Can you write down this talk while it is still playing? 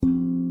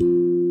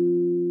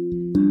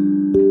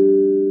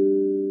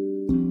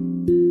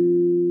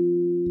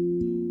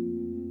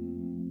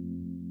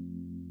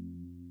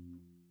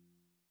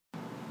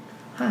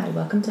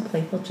welcome to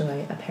Playful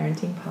Joy, a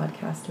parenting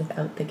podcast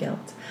without the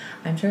guilt.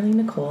 I'm Charlene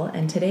Nicole,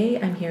 and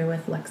today I'm here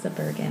with Lexa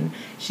Bergen.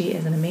 She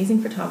is an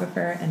amazing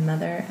photographer and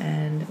mother,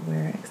 and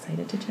we're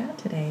excited to chat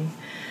today.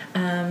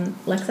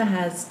 Lexa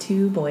has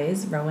two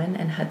boys, Rowan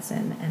and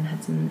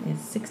Hudson is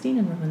 16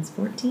 and Rowan's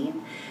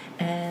 14,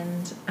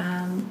 and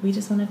we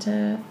just wanted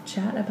to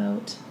chat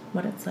about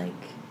what it's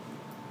like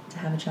to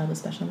have a child with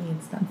special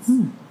needs. That's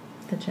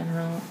the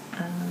general,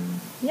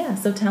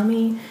 so tell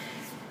me,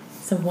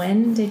 so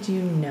when did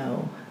you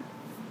know?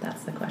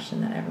 That's the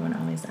question that everyone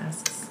always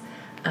asks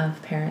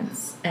of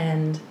parents.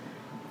 And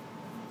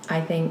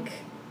I think,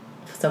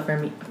 so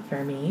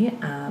for me,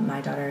 my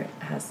daughter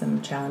has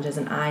some challenges,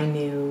 and I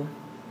knew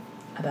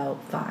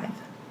about 5.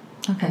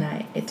 Okay.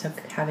 And it took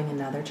having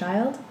another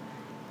child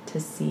to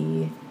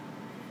see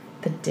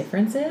the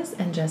differences,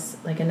 and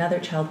just like another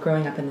child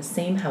growing up in the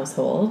same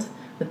household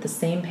with the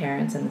same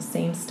parents and the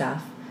same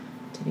stuff,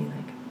 to be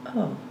like,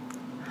 oh,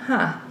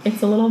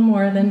 it's a little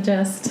more than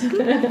just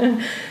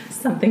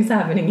something's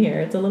happening here.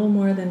 It's a little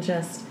more than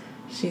just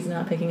she's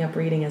not picking up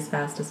reading as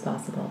fast as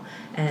possible.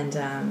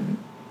 And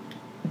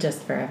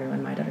just for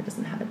everyone, my daughter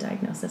doesn't have a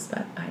diagnosis,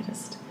 but I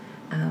just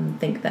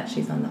think that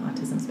she's on the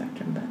autism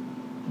spectrum.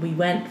 But we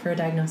went for a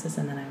diagnosis,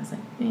 and then I was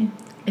like,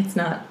 it's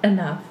not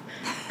enough.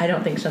 I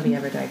don't think she'll be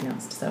ever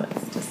diagnosed. So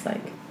it's just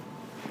like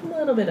a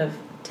little bit of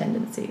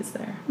tendencies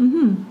there.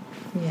 Mm-hmm.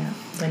 Yeah.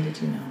 When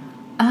did you know?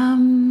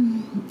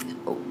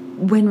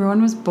 When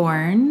Rowan was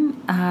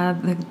born,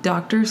 the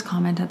doctor's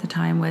comment at the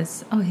time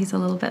was, he's a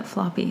little bit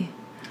floppy.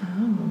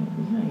 Oh,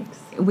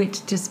 yikes.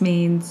 Which just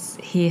means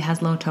he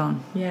has low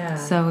tone. Yeah.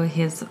 So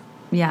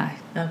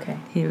Okay.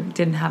 he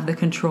didn't have the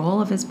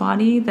control of his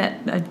body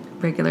that a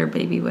regular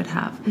baby would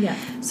have. Yeah.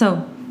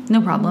 So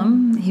no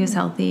problem. He was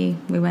healthy.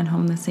 We went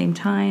home the same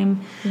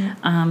time.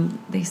 Yeah.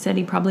 They said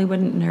he probably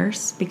wouldn't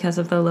nurse because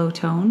of the low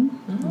tone,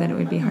 that it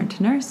would be hard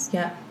to nurse.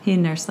 Yeah. He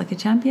nursed like a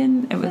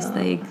champion. It was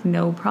like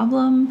no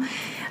problem.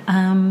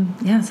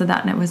 So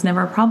it was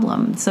never a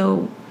problem.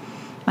 So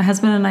my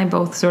husband and I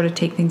both sort of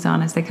take things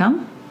on as they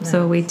come. Nice.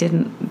 So we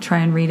didn't try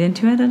and read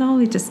into it at all.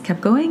 We just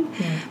kept going.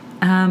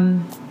 Yeah.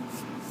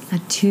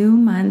 At 2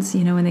 months,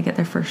 when they get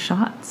their first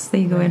shots,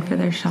 they go in for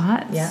their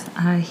shots.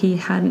 Yeah. He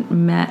hadn't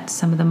met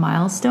some of the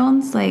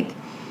milestones. Like,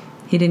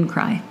 he didn't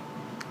cry.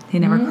 He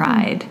never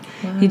cried.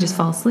 Wow. He'd just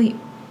fall asleep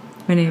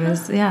when he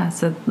was,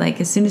 So,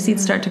 like, as soon as he'd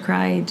start to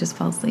cry, he'd just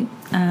fall asleep.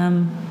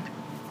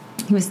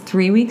 He was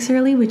 3 weeks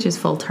early, which is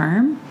full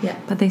term. Yeah.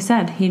 But they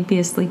said he'd be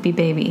a sleepy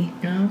baby.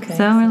 Okay.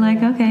 So we're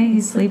like, okay,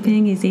 he's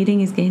sleeping, he's eating,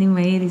 he's gaining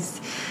weight,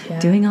 he's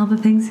doing all the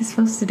things he's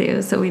supposed to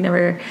do.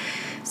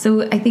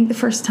 So I think the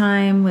first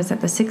time was at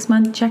the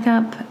 6-month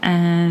checkup,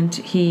 and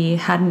he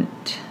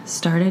hadn't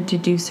started to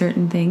do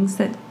certain things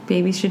that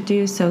babies should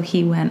do, so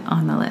he went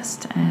on the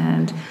list.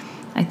 And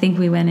I think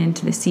we went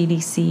into the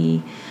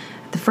CDC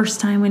the first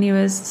time when he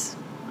was,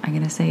 I'm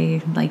going to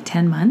say, like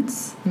 10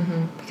 months,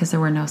 because there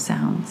were no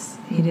sounds.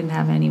 He didn't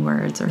have any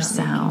words or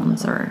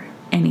sounds or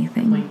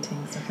anything.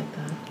 Pointing, stuff like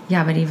that.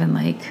 Yeah, but even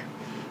like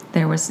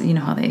there was,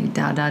 how they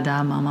da, da,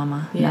 da, ma, ma,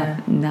 ma.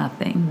 Yeah.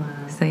 Nothing.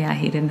 Wow. So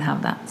he didn't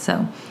have that.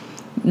 So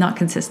not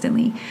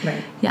consistently.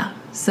 Right. Yeah.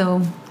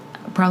 So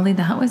probably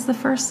that was the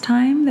first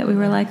time that we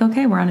were like,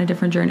 okay, we're on a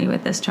different journey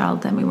with this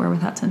child than we were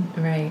with Hudson.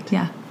 Right.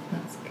 Yeah.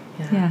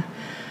 Yeah.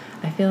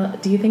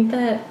 Do you think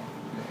that,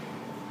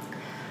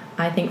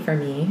 I think for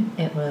me,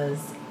 it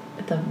was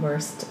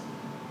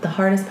the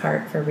hardest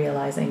part for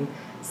realizing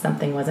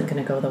something wasn't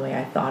going to go the way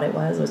I thought it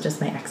was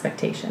just my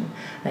expectation.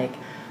 Like,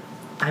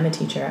 I'm a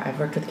teacher. I've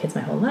worked with kids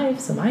my whole life,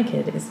 so my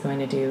kid is going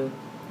to do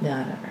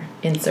whatever.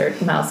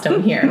 Insert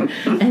milestone here.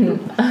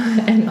 and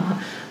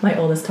my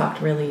oldest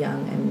talked really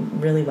young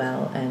and really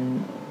well,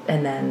 and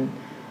then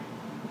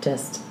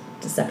just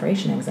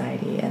separation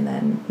anxiety, and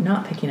then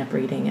not picking up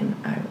reading, and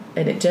I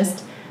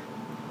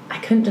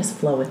couldn't just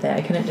flow with it.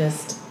 I couldn't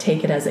just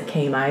take it as it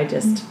came. I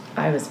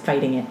was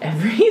fighting it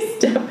every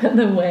step of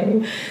the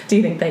way. Do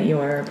you think that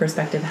your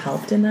perspective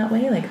helped in that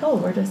way? Like,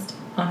 we're just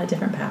on a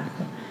different path.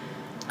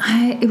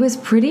 It was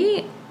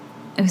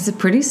a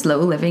pretty slow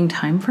living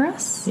time for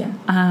us. Yeah.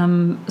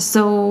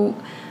 So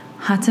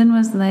Hudson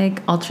was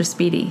like ultra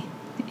speedy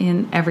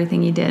in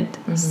everything he did.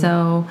 Mm-hmm.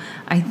 So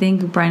I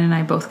think Brian and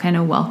I both kind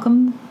of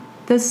welcomed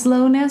the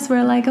slowness.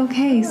 We're like,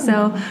 okay,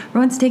 so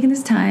Rowan's taking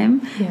his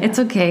time. Yeah. It's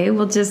okay.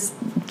 We'll just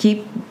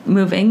keep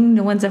moving.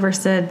 No one's ever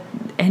said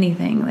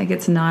anything. Like,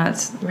 it's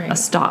not a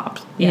stop,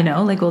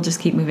 like we'll just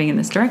keep moving in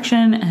this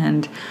direction.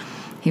 And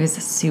he was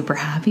a super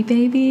happy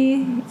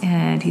baby,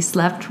 and he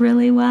slept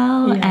really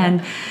well. Yeah.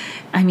 And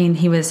I mean,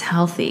 he was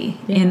healthy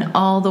in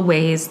all the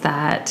ways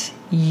that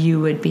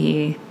you would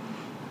be.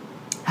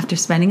 After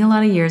spending a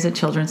lot of years at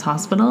Children's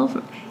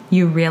Hospital,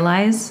 you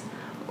realize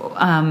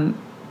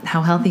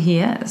how healthy he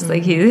is.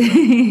 Like,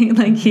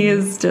 he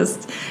is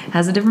just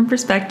has a different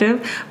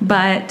perspective,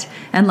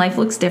 and life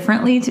looks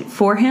differently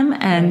for him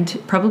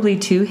and probably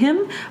to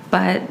him,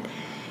 but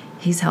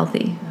he's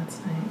healthy. That's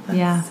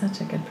nice. That's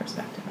such a good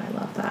perspective. I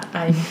love that.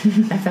 I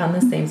found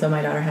the same. So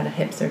my daughter had a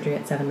hip surgery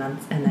at 7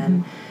 months, and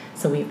then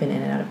So we've been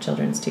in and out of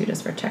Children's too,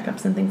 just for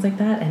checkups and things like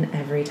that. And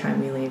every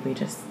time we leave, we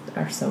just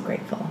are so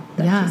grateful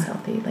that she's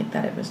healthy. Like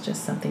that it was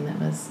just something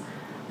that was,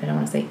 I don't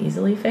want to say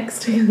easily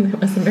fixed.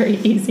 It wasn't very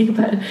easy,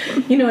 but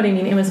you know what I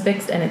mean? It was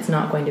fixed, and it's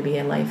not going to be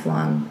a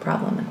lifelong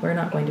problem. Like we're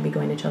not going to be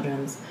going to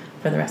Children's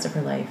for the rest of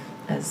her life,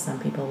 as some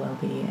people will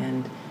be.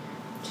 And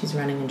she's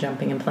running and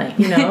jumping and playing,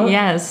 you know?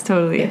 Yes,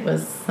 totally. It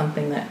was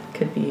something that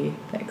could be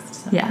fixed.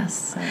 So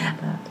yes. I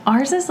love that.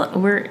 Ours is,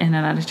 we're in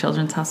and out of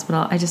Children's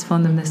Hospital. I just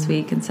phoned them this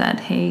week and said,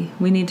 hey,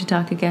 we need to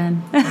talk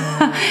again.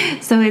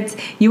 So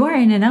you are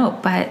in and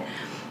out, but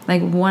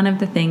like one of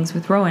the things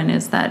with Rowan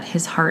is that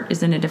his heart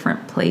is in a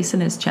different place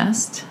in his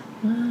chest.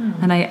 Wow.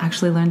 And I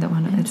actually learned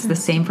that it's the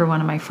same for one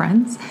of my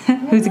friends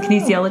who's a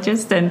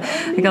kinesiologist and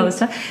like all this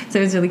stuff. So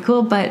it was really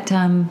cool. But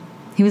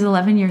he was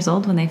 11 years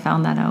old when they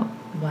found that out.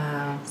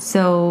 Wow.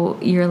 So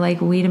you're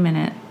like, wait a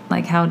minute,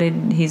 like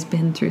he's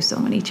been through so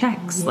many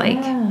checks. Yeah.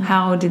 Like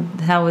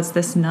how was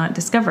this not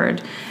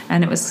discovered?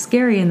 And it was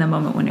scary in the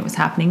moment when it was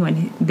happening,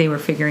 when they were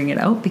figuring it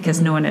out,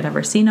 because no one had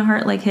ever seen a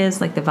heart like his.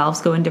 Like the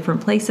valves go in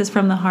different places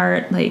from the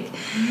heart. Like,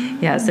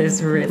 so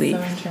it's really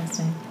so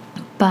interesting.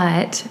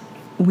 But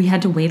we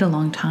had to wait a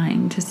long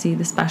time to see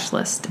the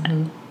specialist,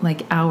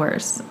 like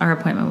hours. Our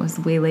appointment was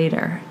way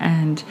later,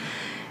 and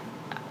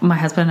my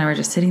husband and I were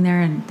just sitting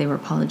there, and they were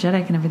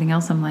apologetic and everything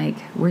else. I'm like,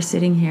 we're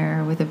sitting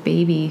here with a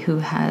baby who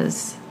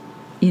has,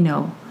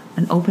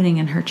 an opening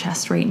in her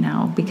chest right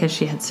now because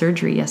she had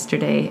surgery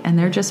yesterday, and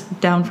they're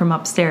just down from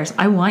upstairs.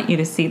 I want you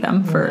to see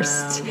them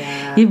first. Wow,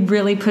 yeah. It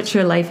really puts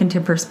your life into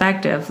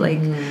perspective.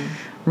 Like,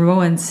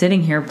 Rowan's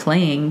sitting here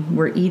playing,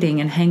 we're eating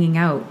and hanging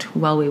out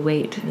while we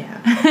wait.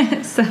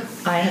 Yeah. So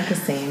I have the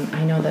same.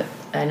 I know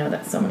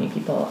that so many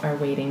people are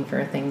waiting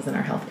for things in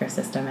our healthcare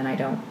system, and I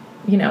don't.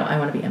 I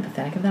want to be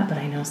empathetic of that, but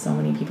I know so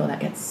many people that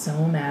get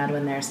so mad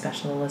when their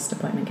specialist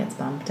appointment gets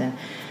bumped, and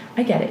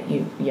I get it.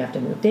 You have to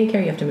move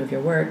daycare, you have to move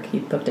your work, you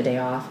booked a day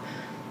off.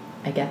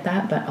 I get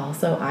that, but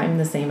also I'm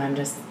the same. I'm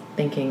just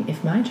thinking,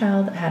 if my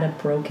child had a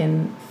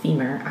broken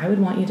femur, I would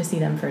want you to see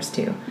them first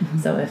too. Mm-hmm.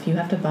 So if you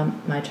have to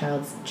bump my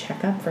child's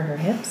checkup for her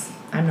hips,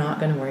 I'm not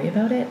going to worry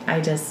about it.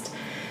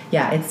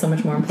 It's so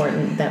much more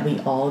important that we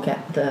all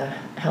get the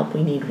help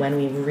we need when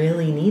we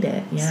really need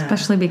it. Yeah.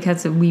 Especially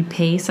because we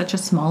pay such a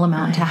small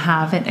amount to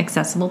have it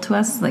accessible to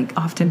us. Like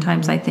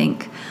oftentimes I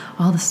think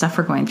all the stuff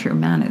we're going through,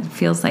 man, it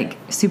feels like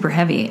super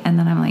heavy. And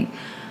then I'm like,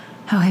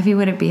 how heavy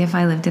would it be if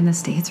I lived in the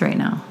States right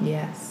now?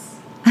 Yes.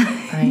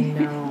 I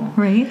know.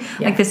 Right?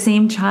 Yeah. Like the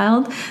same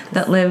child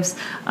that lives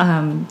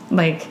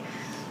like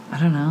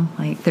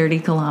 30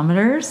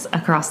 kilometers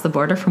across the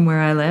border from where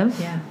I live.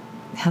 Yeah.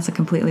 Has a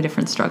completely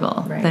different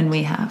struggle than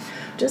we have.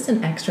 Just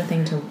an extra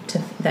thing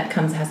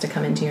has to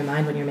come into your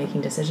mind when you're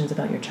making decisions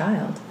about your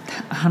child.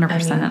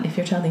 100%. I mean, if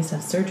your child needs to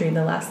have surgery,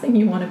 the last thing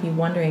you want to be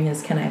wondering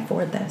is, can I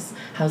afford this?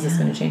 How's this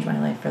going to change my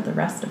life for the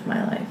rest of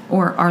my life?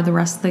 Or are the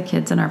rest of the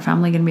kids in our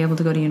family going to be able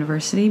to go to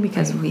university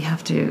because we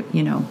have to,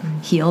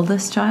 heal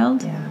this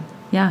child? Yeah.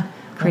 Yeah.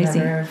 Crazy.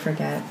 I'll never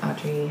forget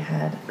Audrey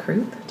had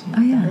croup. Do you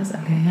know what that is?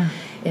 Okay. Yeah.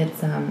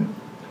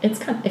 It's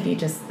kind of,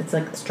 it's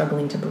like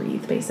struggling to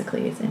breathe,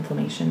 basically. It's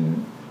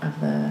inflammation of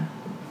the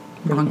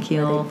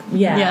bronchial.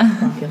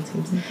 Bronchial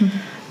tubes.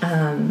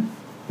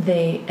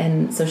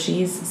 Mm-hmm. So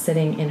she's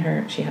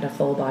sitting she had a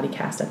full body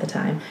cast at the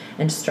time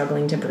and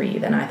struggling to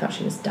breathe. And I thought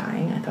she was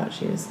dying. I thought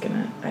she was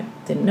I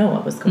didn't know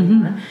what was going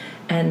on.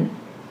 And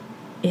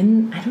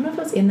I don't know if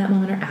it was in that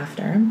moment or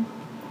after,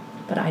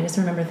 but I just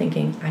remember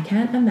thinking, I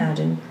can't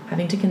imagine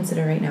having to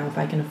consider right now if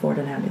I can afford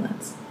an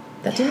ambulance.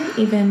 That didn't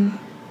even...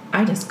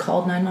 I just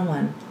called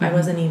 911. Mm-hmm. I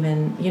wasn't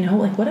even,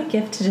 what a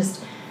gift to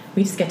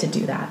we just get to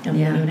do that, and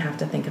we don't even have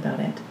to think about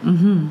it.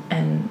 Mm-hmm.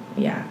 And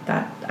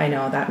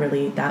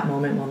that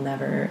moment will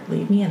never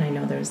leave me. And I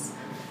know there's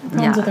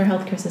problems with our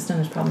healthcare system.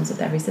 There's problems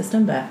with every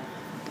system, but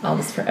I'll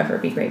just forever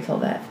be grateful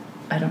that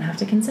I don't have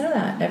to consider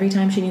that. Every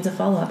time she needs a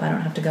follow-up, I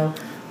don't have to go,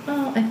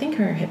 oh, I think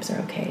her hips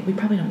are okay. We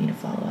probably don't need a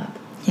follow-up.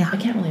 Yeah. I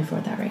can't really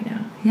afford that right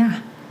now.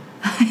 Yeah.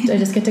 I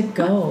just get to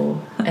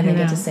go, and they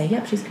get to say,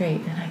 yep, she's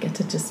great, and I get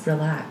to just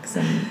relax.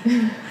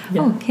 And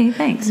okay,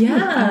 thanks. Yeah.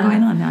 I'm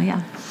going on now,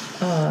 yeah.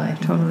 Oh, I think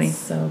totally. That's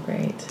so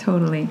great.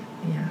 Totally.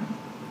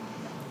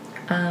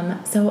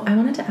 Yeah. So I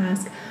wanted to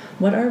ask,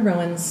 what are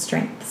Rowan's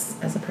strengths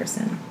as a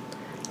person?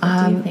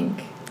 What do you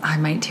think? I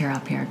might tear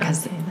up here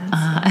because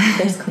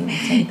there's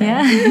Kleenex.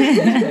 Yeah.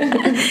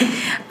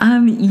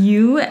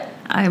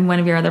 One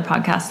of your other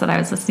podcasts that I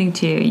was listening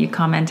to, you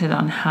commented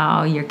on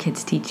how your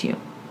kids teach you.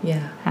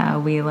 Yeah. How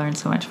we learn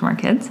so much from our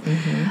kids.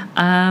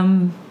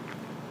 Mm-hmm.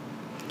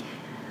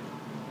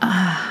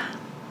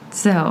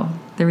 So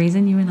the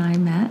reason you and I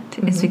met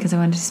is because I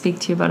wanted to speak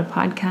to you about a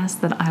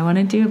podcast that I want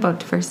to do about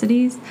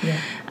diversities.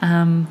 Yeah.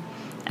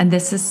 And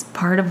this is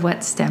part of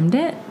what stemmed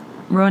it.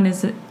 Rowan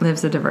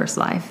lives a diverse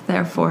life.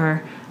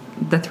 Therefore,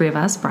 the three of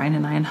us, Brian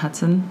and I and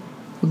Hudson,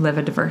 live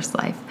a diverse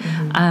life.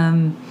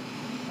 Mm-hmm.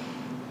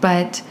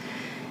 But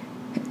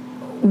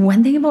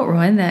one thing about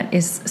Rowan that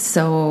is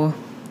so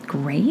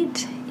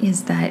great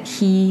is that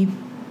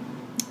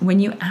when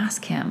you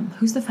ask him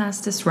who's the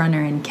fastest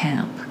runner in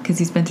camp, because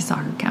he's been to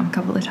soccer camp a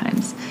couple of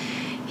times,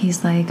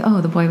 he's like,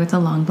 oh, the boy with the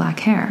long black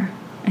hair.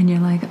 And you're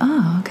like,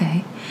 oh,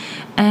 okay.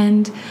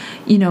 And,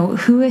 you know,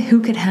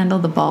 who could handle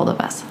the ball the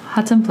best?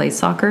 Hudson plays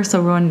soccer,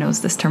 so Rowan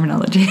knows this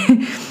terminology.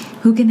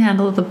 Who can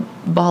handle the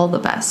ball the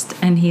best?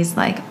 And he's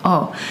like,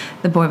 oh,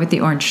 the boy with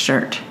the orange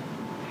shirt.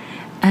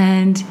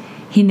 And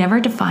he never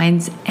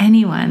defines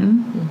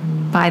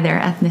anyone by their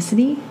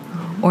ethnicity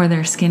or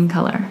their skin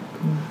color.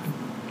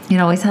 It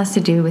always has to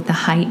do with the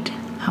height,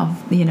 how,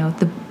 you know,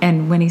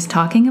 and when he's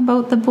talking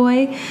about the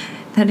boy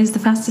that is the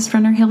fastest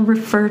runner, he'll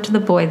refer to the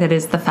boy that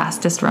is the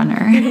fastest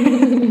runner.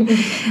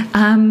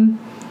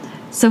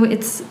 So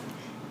it's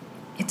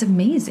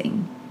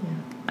amazing. Yeah.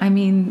 I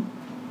mean,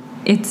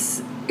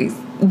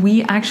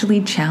 we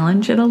actually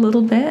challenge it a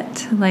little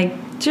bit, like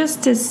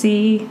just to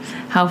see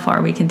how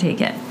far we can take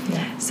it.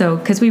 Yeah. So,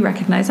 because we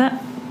recognize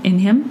that in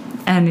him,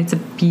 and it's a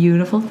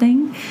beautiful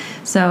thing.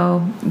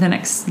 So the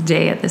next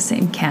day at the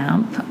same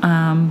camp,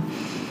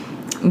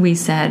 we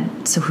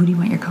said, so who do you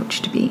want your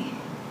coach to be?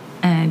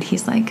 And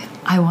he's like,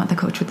 I want the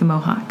coach with the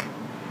mohawk.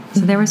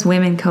 So there was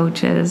women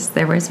coaches,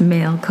 there was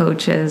male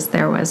coaches,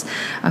 there was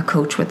a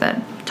coach with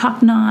a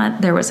top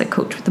knot, there was a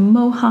coach with a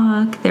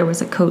mohawk, there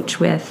was a coach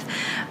with,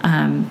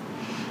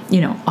 you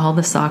know, all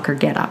the soccer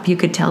get up. You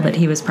could tell that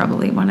he was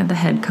probably one of the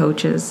head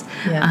coaches.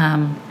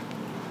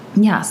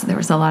 Yeah. So there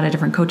was a lot of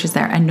different coaches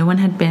there, and no one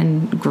had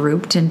been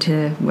grouped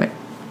into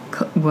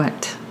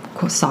what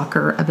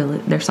soccer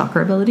ability, their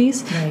soccer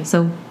abilities. Right.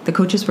 So the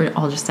coaches were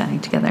all just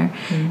standing together,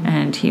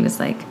 and he was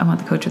like, I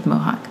want the coach with the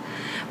mohawk.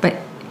 But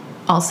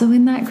also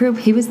in that group,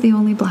 he was the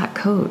only black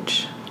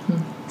coach.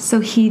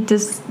 So he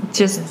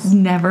just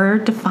never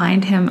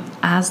defined him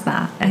as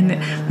that.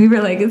 And we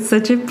were like, it's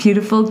such a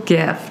beautiful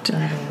gift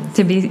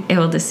to be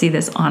able to see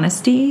this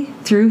honesty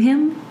through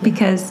him,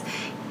 because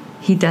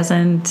he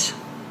doesn't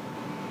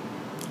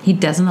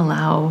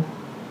allow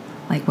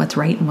like what's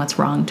right and what's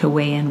wrong to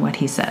weigh in what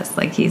he says.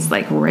 Like he's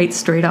like right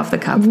straight off the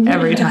cuff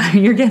every time.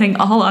 You're getting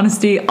all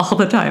honesty all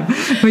the time,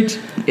 which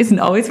isn't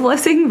always a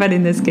blessing, but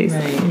in this case,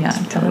 yeah,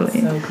 totally.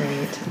 That's so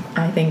great.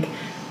 I think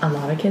a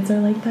lot of kids are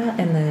like that,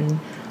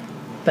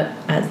 but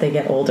as they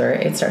get older,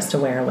 it starts to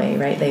wear away,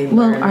 right? They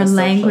learn our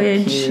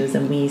language cues,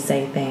 and we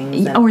say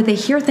things, or they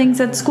hear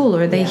things at school,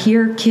 or they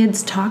hear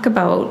kids talk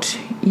about,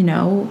 you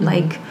know,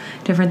 like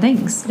different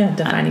things. Yeah,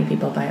 defining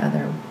people by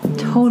other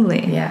means.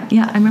 Totally. Yeah.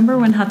 I remember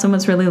when Hudson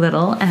was really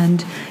little,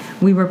 and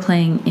we were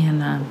playing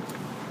in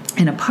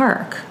a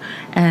park,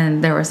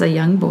 and there was a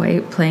young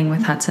boy playing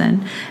with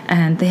Hudson,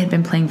 and they had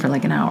been playing for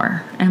like an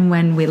hour. And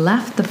when we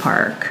left the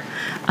park,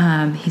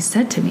 he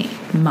said to me,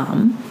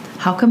 Mom,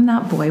 how come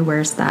that boy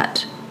wears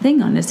that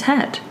thing on his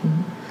head?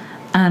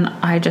 And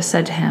I just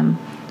said to him,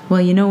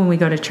 well, you know, when we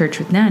go to church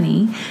with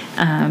Nanny,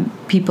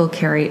 people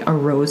carry a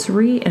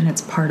rosary, and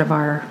it's part of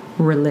our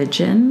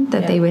religion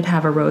that they would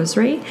have a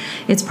rosary.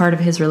 It's part of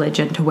his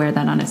religion to wear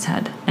that on his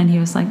head. And he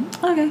was like,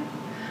 okay.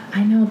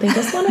 I know, they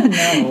just want to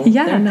know.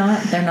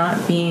 They're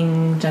not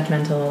being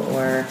judgmental,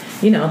 or,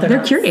 you know,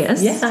 they're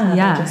curious. It's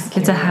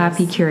a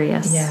happy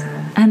curious.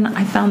 And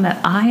I found that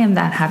I am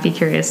that happy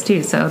curious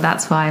too. So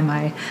that's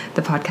why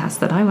the podcast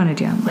that I want to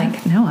do, I'm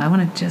like, no,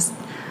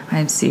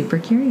 I'm super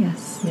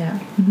curious.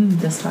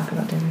 Just talk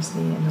about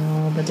diversity in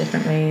all the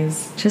different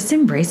ways. Just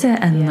embrace it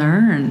and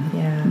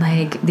learn.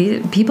 Like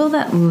the people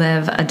that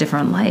live a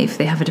different life,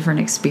 they have a different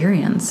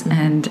experience,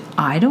 and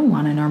I don't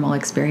want a normal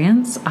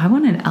experience. I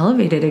want an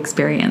elevated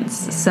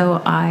experience.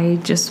 So I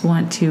just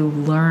want to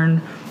learn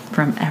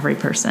from every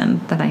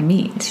person that I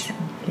meet.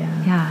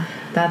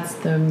 That's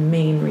the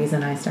main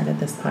reason I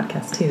started this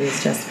podcast too.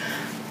 Is just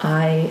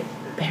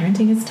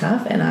parenting is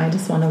tough, and I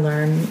just want to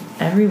learn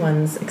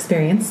everyone's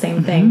experience,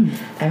 same thing,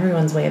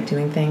 everyone's way of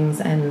doing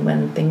things. And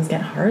when things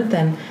get hard,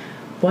 then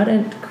what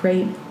a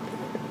great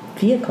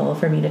vehicle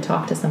for me to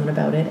talk to someone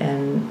about it,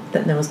 and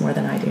that knows more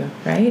than I do,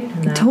 right?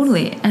 And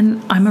totally.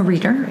 And I'm a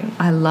reader. Great.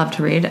 I love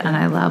to read, and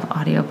I love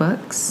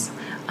audiobooks.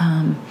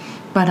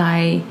 But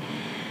I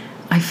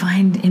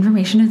find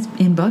information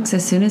in books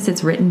as soon as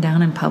it's written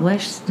down and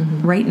published.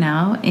 Right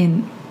now,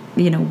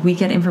 we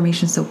get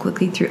information so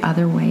quickly through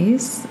other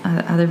ways,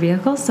 other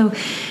vehicles. So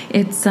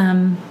it's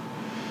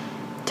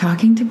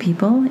talking to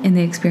people in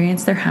the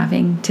experience they're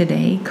having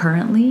today,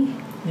 currently,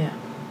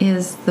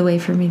 is the way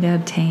for me to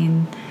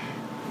obtain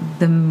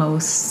the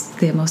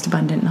most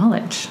abundant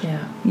knowledge.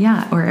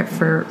 Or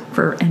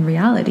for in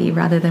reality,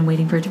 rather than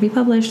waiting for it to be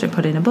published and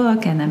put in a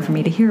book, and then for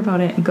me to hear about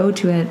it and go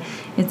to it.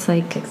 It's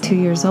like 2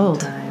 years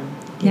old.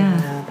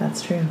 Yeah,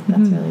 that's true.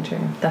 That's really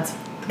true. That's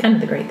kind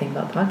of the great thing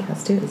about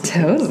podcasts too, is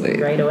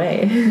totally right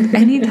away.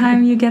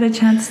 Anytime you get a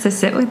chance to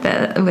sit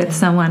with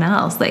someone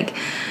else, like,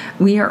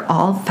 we are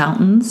all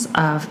fountains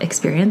of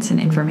experience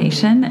and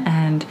information.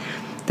 And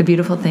the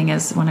beautiful thing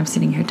is, when I'm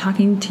sitting here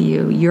talking to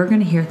you, you're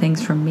going to hear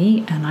things from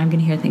me, and I'm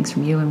going to hear things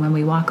from you. And when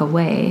we walk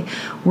away,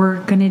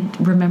 we're going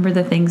to remember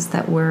the things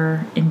that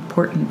were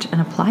important and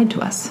applied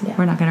to us.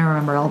 We're not going to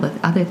remember all the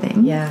other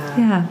things.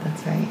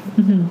 That's right.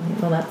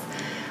 Well, that's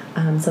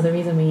so the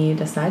reason we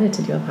decided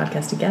to do a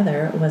podcast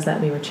together was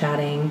that we were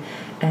chatting,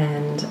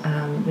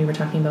 and we were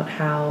talking about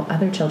how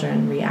other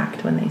children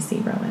react when they see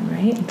Rowan,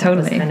 right?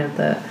 Totally. That was kind of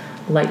the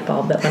light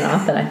bulb that went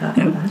off that I thought,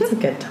 oh, that's a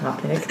good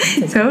topic. That's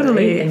a Totally.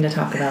 great thing to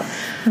talk about.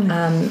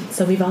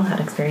 So we've all had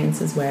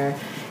experiences where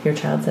your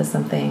child says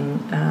something.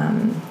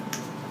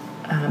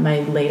 My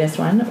latest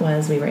one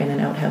was we were in an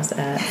outhouse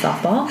at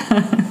softball,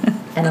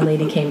 and a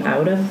lady came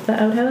out of the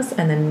outhouse,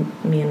 and then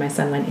me and my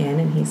son went in,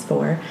 and he's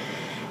 4,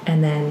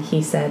 and then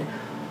he said,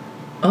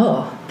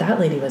 oh, that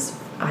lady was,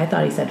 I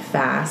thought he said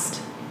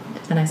fast.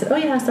 And I said, oh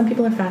yeah, some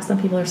people are fast, some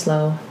people are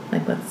slow.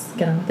 Like, let's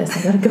get on with this.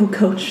 I gotta go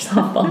coach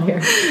softball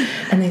here.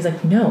 And then he's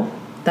like, no,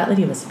 that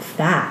lady was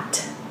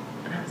fat.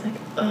 And I was like,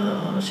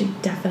 oh, she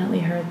definitely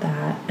heard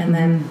that. And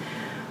then,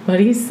 what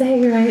do you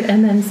say, right?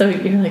 And then so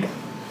you're like,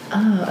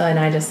 oh, and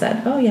I just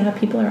said, oh yeah,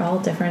 people are all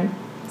different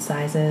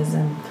sizes,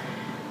 and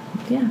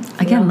yeah,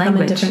 again, come in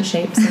language, different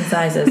shapes and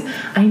sizes.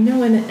 I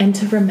know, and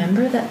to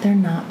remember that they're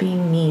not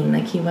being mean.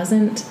 Like, he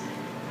wasn't.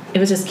 It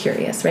was just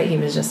curious, right? He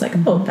was just like,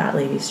 oh, that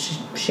lady's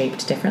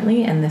shaped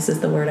differently, and this is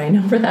the word I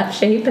know for that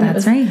shape. And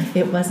that's right.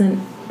 It wasn't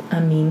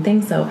a mean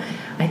thing. So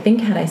I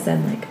think had I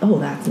said like, oh,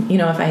 that's,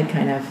 if I had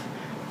kind of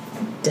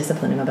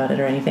disciplined him about it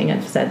or anything,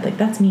 and said like,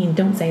 that's mean,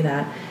 don't say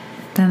that.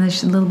 Then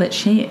there's a little bit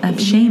of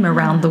shame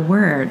around the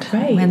word.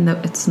 Right. When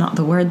it's not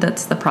the word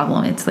that's the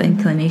problem. It's the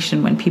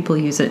inclination when people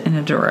use it in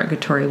a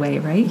derogatory way,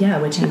 right?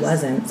 Yeah, which he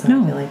wasn't. So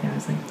I feel like I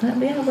was like,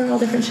 well, yeah, we're all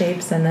different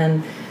shapes. And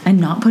then... And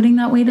not putting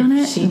that weight on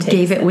it she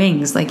gave it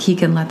wings. Like, he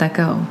can let that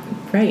go.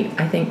 Right.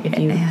 I think if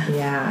you...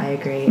 Yeah, I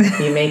agree. If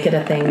you make it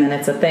a thing, then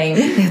it's a thing.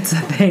 It's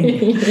a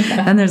thing.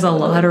 Yeah. And there's a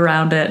lot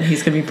around it.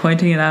 He's going to be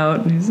pointing it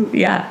out.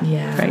 Yeah.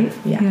 Right?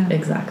 Yeah,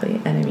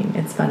 exactly. And I mean,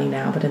 it's funny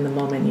now, but in the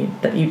moment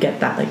you get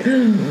that like,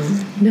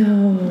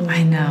 no.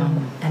 I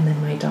know. And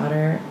then my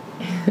daughter,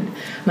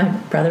 my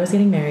brother was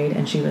getting married,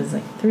 and she was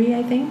like 3,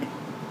 I think.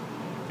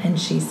 And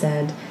she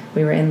said,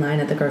 we were in line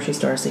at the grocery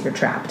store, so you're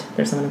trapped.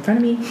 There's someone in front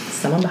of me,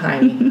 someone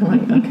behind me.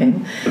 I'm like, okay.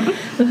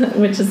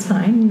 Which is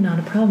fine, not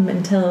a problem,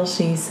 until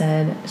she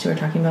said, she were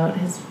talking about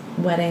his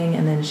wedding,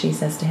 and then she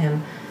says to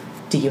him,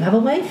 do you have a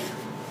wife?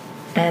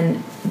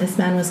 And this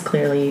man was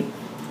clearly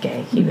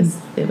gay. It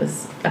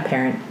was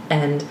apparent.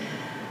 And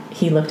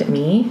he looked at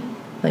me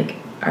like,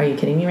 are you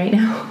kidding me right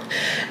now?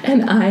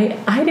 And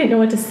I didn't know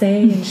what to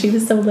say, and she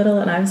was so little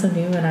and I was so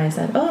new, and I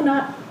said, oh,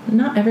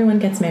 not everyone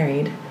gets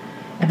married.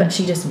 But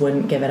she just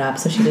wouldn't give it up,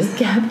 so she just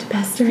kept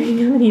pestering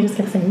him, and he just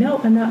kept saying, no,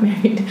 I'm not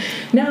married.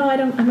 No,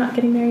 I'm not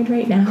getting married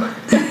right now.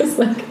 I was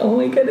like, oh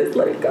my goodness,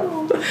 let it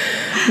go.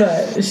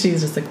 But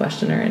she's just a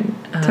questioner. And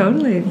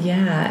totally.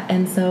 Yeah,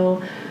 and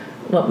so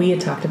what we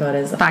had talked about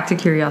is... Back to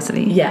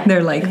curiosity. Yeah.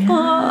 They're like,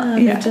 oh,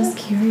 yeah. They're just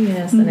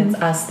curious, and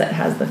it's us that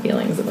has the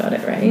feelings about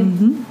it, right?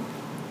 Mm-hmm.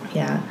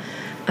 Yeah.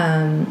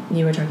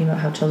 You were talking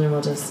about how children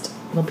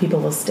people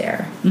will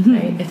stare,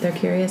 right? If they're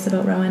curious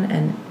about Rowan,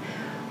 and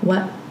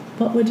what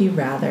would you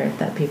rather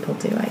that people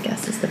do, I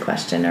guess, is the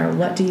question. Or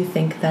what do you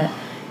think that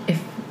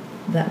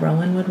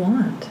Rowan would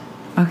want?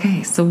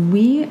 Okay, so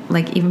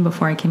even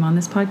before I came on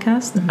this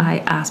podcast, I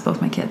asked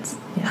both my kids,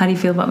 how do you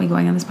feel about me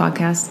going on this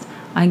podcast?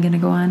 I'm going to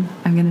go on.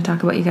 I'm going to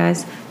talk about you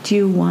guys. Do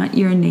you want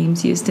your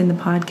names used in the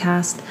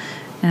podcast?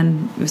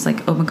 And it was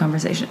like open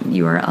conversation.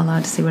 You are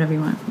allowed to say whatever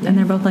you want. Yeah. And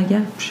they're both like,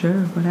 yeah,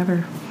 sure,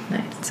 whatever.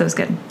 Nice. So it was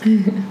good.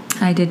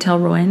 I did tell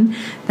Rowan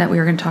that we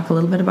were going to talk a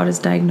little bit about his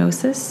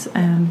diagnosis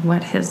and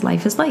what his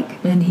life is like.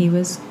 Mm-hmm. And he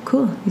was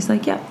cool. He's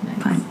like, yeah,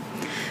 fine.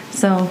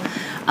 So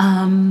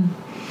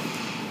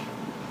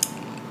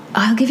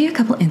I'll give you a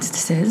couple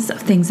instances of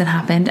things that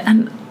happened.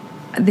 And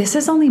this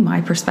is only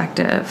my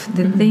perspective.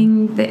 The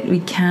thing that we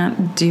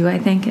can't do, I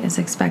think, is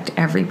expect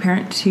every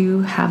parent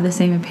to have the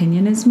same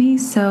opinion as me.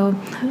 So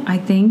I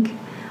think,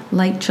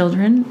 like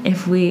children,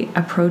 if we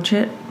approach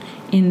it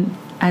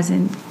as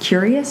in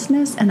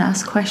curiousness and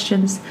ask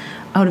questions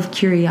out of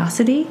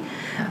curiosity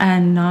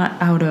and not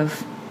out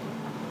of...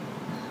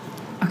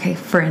 Okay,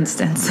 for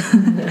instance,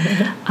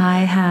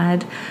 I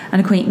had an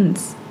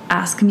acquaintance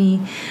ask me,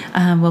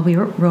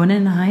 Rowan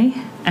and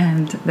I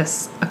and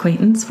this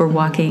acquaintance were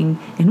walking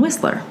in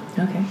Whistler.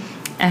 Okay.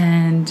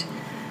 And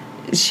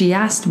she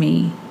asked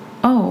me,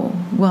 oh,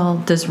 well,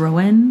 does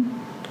Rowan...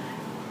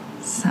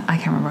 I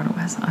can't remember what it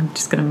was. I'm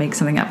just going to make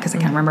something up because I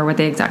can't remember what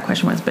the exact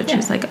question was. But she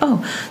was like,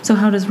 oh, so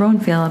how does Rowan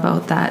feel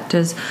about that?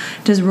 Does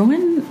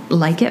Rowan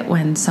like it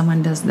when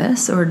someone does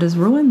this? Or does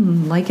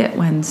Rowan like it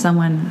when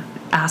someone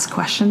asks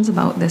questions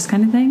about this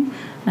kind of thing?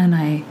 And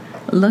I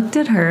looked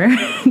at her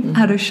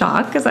out of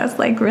shock because I was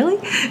like, really?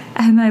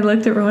 And I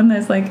looked at Rowan and I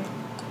was like,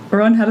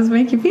 Rowan, how does it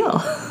make you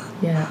feel?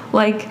 Yeah.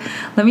 Like,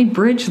 let me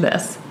bridge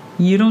this.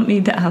 You don't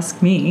need to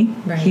ask me.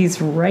 Right.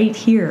 He's right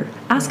here.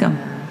 Ask him.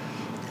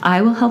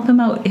 I will help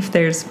him out if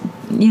there's,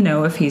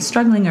 if he's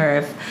struggling, or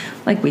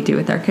if, like we do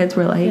with our kids,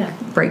 we're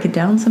like, break it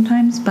down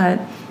sometimes.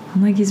 But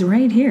I'm like, he's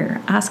right here.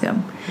 Ask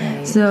him.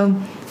 Right.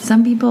 So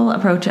some people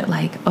approach it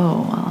like,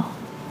 oh, well,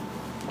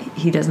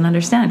 he doesn't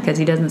understand because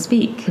he doesn't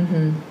speak.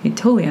 Mm-hmm. He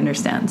totally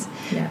understands.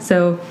 Yeah.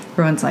 So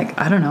Rowan's like,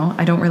 I don't know.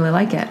 I don't really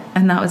like it.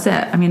 And that was it.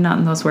 I mean, not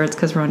in those words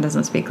because Rowan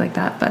doesn't speak like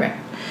that. But,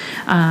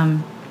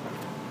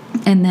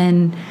 and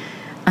then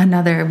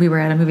we were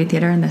at a movie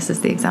theater, and this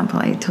is the example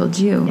I told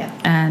you. Yeah.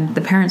 And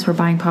the parents were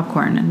buying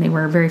popcorn, and they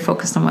were very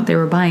focused on what they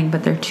were buying,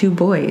 but their 2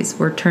 boys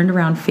were turned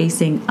around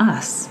facing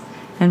us.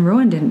 And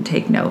Rowan didn't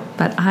take note,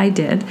 but I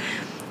did.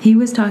 He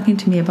was talking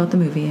to me about the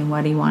movie and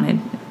what he wanted,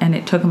 and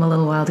it took him a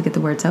little while to get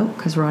the words out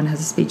because Rowan has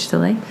a speech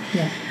delay.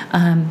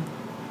 Yeah.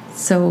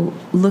 So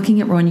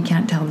looking at Rowan, you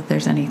can't tell that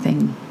there's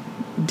anything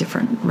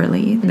different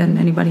really than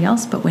anybody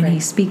else, but when he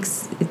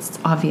speaks, it's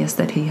obvious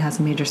that he has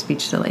a major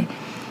speech delay.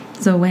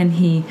 So when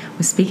he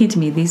was speaking to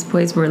me, these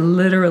boys were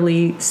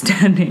literally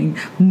standing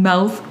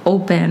mouth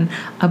open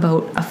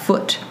about a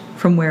foot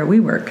from where we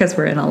were because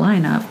we're in a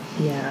lineup.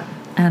 Yeah.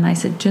 And I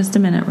said, just a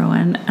minute,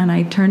 Rowan. And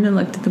I turned and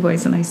looked at the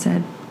boys and I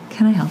said,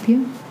 can I help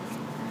you?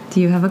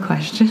 Do you have a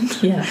question?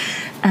 Yeah.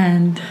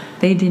 And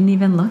they didn't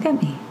even look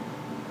at me.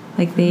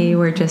 Like they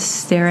were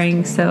just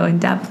staring so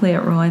in-depthly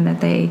at Rowan that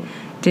they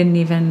didn't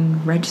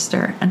even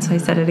register. And so I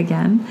said it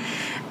again.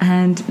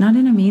 And not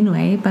in a mean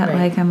way, but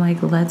I'm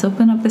like, let's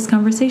open up this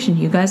conversation.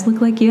 You guys look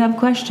like you have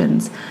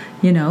questions.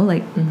 You know,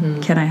 like,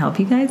 can I help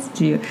you guys?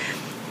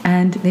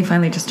 And they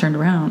finally just turned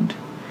around.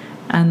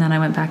 And then I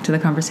went back to the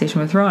conversation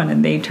with Rowan,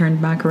 and they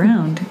turned back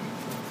around.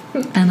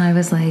 And I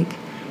was like,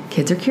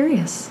 kids are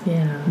curious.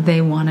 Yeah. They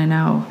want to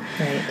know.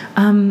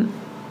 Right.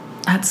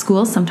 At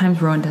school,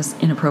 sometimes Rowan does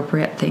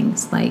inappropriate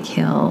things. Like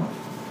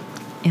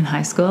in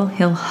high school,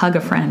 he'll hug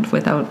a friend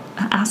without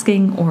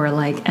asking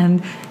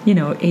and,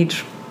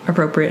 age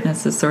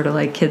appropriateness is sort of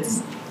like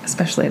kids,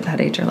 especially at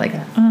that age, are like,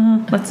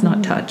 let's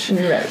not touch.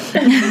 Right.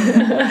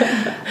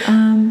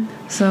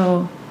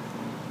 So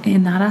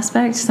in that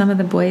aspect, some of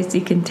the boys,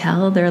 you can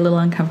tell they're a little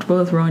uncomfortable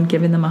with Rowan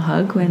giving them a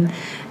hug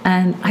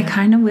I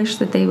kind of wish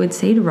that they would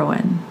say to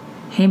Rowan,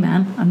 hey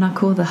man, I'm not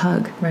cool with a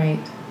hug. Right.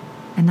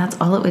 And that's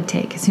all it would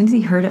take. As soon as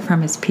he heard it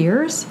from his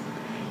peers,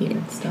 he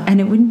would stop.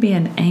 And it wouldn't be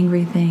an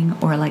angry thing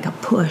or like a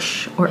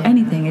push or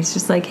anything. It's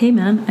just like, hey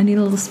man, I need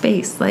a little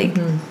space. Like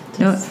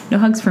no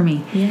hugs for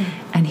me. Yeah.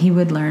 And he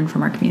would learn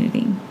from our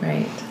community.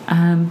 Right.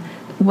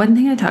 One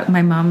thing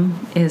my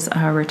mom is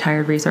a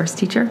retired resource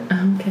teacher.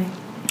 Oh, okay.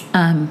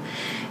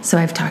 So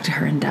I've talked to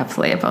her in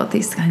depthly about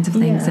these kinds of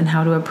things and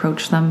how to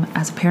approach them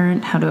as a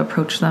parent, how to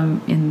approach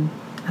them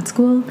at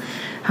school,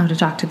 how to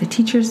talk to the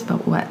teachers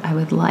about what I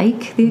would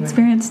like the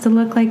experience to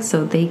look like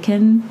so they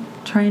can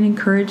try and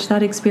encourage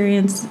that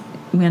experience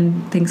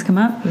when things come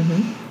up.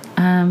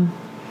 I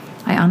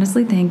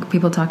honestly think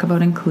people talk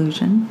about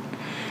inclusion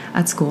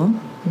at school,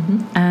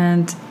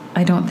 and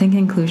I don't think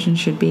inclusion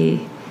should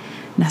be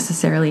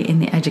necessarily in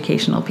the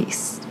educational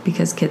piece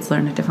because kids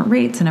learn at different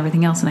rates and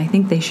everything else, and I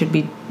think they should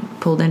be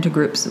pulled into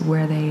groups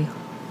where they're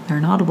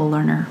an audible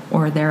learner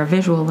or they're a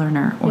visual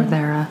learner or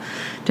they're a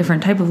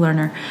different type of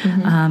learner.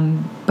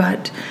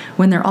 But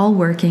when they're all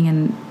working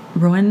and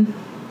when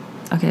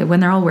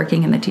they're all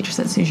working and the teacher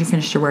says, as soon as you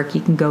finish your work,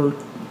 you can go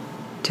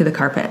to the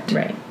carpet.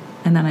 Right.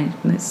 And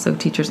then so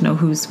teachers know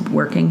who's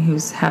working,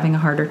 who's having a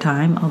harder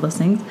time, all those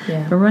things.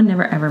 Yeah. But Rowan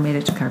never ever made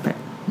it to carpet.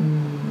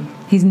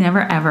 He's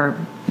never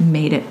ever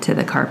made it to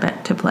the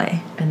carpet to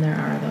play. And there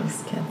are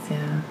those kids,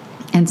 yeah.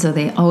 And so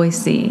they always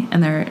see,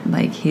 and they're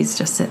like, he's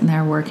just sitting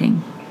there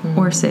working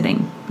or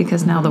sitting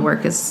because now the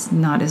work is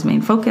not his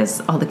main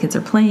focus. All the kids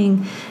are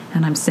playing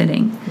and I'm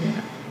sitting.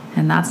 Yeah.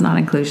 And that's not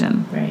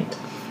inclusion. Right.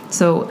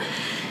 So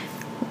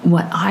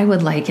what I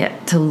would like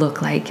it to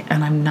look like,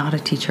 and I'm not a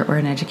teacher or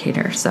an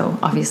educator, so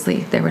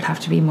obviously there would have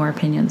to be more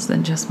opinions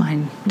than just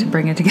mine to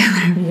bring it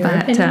together.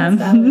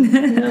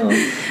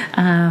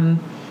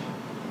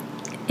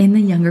 In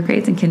the younger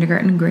grades, in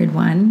kindergarten, grade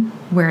 1,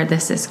 where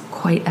this is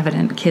quite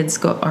evident, kids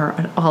are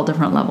at all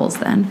different levels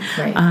then.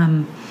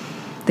 Right.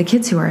 The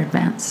kids who are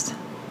advanced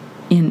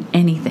in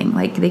anything,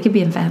 like they could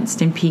be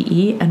advanced in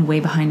PE and way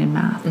behind in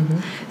math.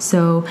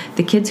 So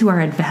the kids who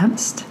are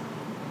advanced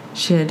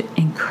should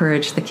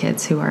encourage the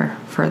kids who are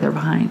further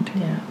behind.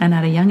 Yeah. And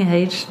at a young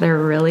age, they're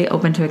really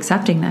open to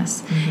accepting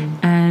this.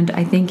 And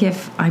I think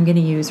if I'm going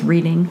to use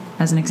reading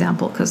as an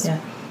example, because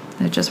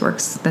it just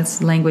works,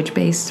 that's language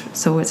based,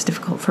 so it's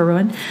difficult for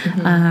Rowan.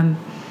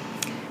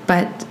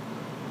 But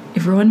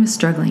if Rowan was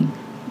struggling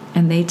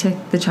and they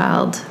took the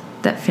child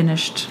that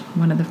finished,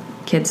 one of the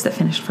kids that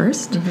finished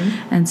first,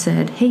 and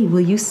said, hey,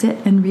 will you sit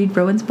and read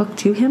Rowan's book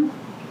to him?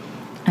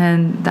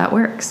 And that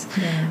works.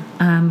 Yeah.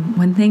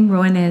 One thing,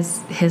 Rowan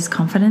his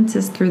confidence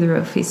is through the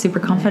roof. He's super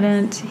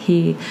confident.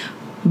 He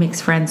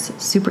makes friends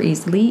super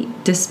easily.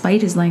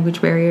 Despite his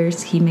language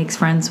barriers, he makes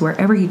friends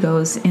wherever he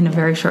goes in a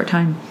very short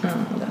time.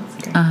 Oh, that's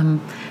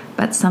great.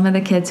 But some of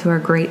the kids who are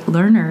great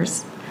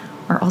learners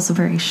are also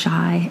very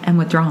shy and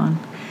withdrawn.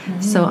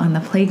 So on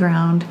the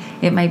playground,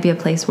 it might be a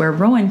place where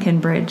Rowan can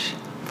bridge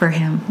for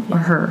him or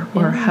her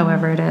or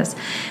however it is.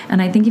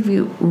 And I think if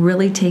you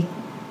really take,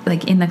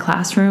 like in the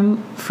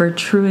classroom, for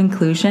true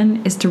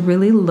inclusion is to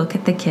really look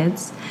at the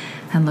kids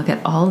and look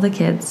at all the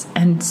kids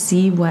and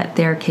see what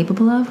they're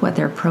capable of, what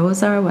their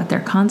pros are, what their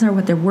cons are,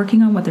 what they're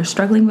working on, what they're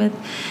struggling with,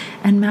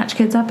 and match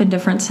kids up in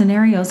different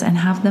scenarios and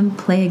have them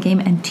play a game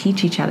and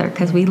teach each other,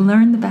 because we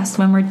learn the best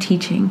when we're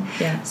teaching.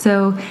 Yeah.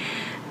 So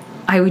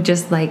I would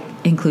just like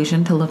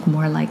inclusion to look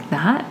more like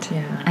that,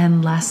 Yeah.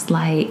 and less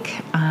like,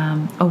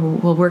 oh,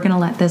 well, we're going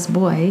to let this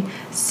boy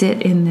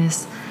sit in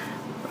this.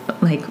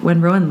 Like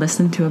when Rowan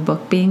listened to a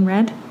book being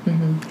read,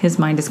 his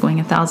mind is going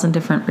 1,000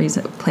 different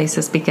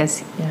places,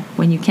 because Yeah.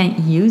 when you can't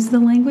use the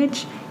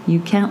language, you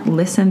can't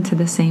listen to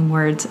the same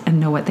words and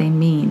know what they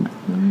mean.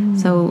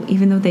 So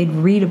even though they'd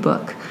read a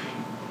book,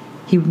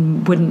 he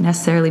wouldn't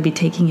necessarily be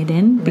taking it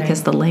in, because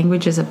Right. the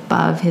language is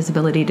above his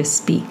ability to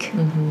speak.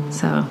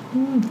 So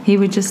he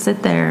would just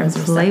sit there and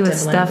His play with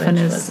receptive stuff and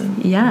language his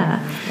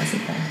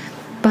wasn't there.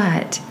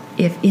 But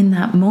if in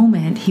that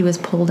moment he was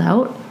pulled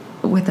out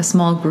with a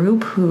small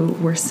group who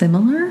were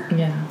similar,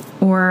 Yeah.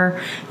 or,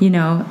 you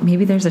know,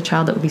 maybe there's a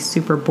child that would be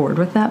super bored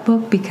with that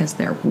book because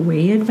they're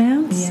way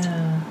advanced.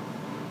 Yeah.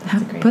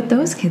 That's a great Put idea.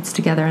 those kids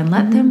together and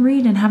let them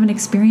read and have an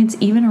experience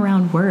even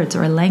around words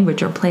or a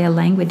language, or play a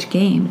language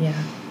game. Yeah.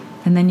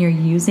 And then you're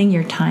using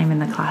your time in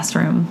the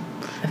classroom.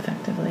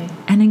 Effectively.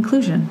 And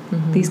inclusion.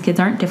 These kids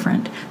aren't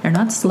different. They're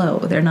not slow.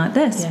 They're not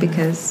this, Yeah.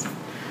 because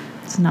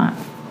it's not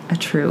a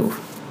true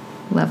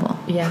level.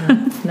 Yeah.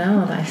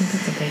 No, I think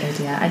that's a great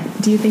idea.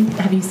 Do you think,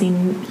 have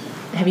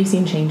you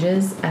seen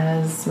changes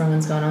as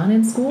Rowan's gone on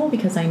in school?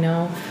 Because I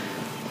know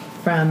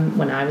from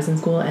when I was in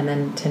school and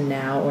then to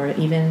now, or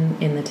even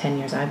in the 10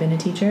 years I've been a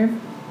teacher,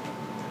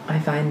 I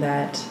find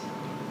that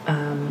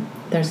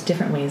there's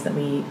different ways that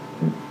we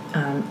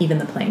even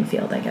the playing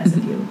field, I guess,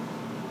 if you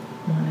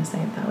want to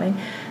say it that way.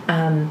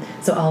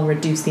 So I'll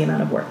reduce the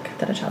amount of work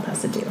that a child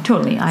has to do.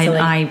 Totally. So,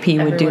 like,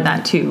 IEP would do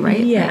that too, right?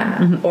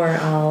 Yeah. Right. Or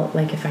I'll,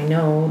 like, if I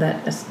know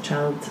that a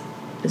child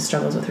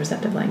struggles with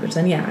receptive language,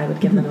 then yeah, I would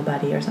give them a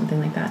buddy or something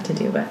like that to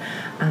do. But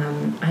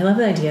I love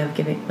the idea of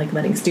giving, like,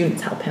 letting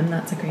students help him.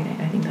 That's a great,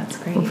 I think that's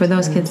great. Well, for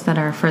those kids that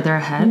are further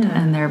ahead, Yeah.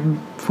 and they're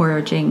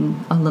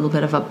forging a little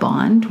bit of a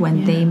bond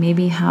when they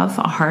maybe have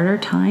a harder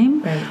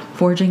time Right.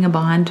 forging a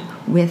bond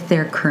with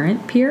their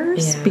current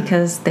peers, Yeah.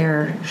 because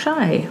they're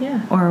shy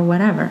Yeah. or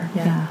whatever.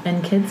 Yeah.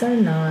 And kids are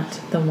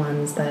not the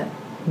ones that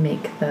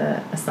make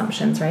the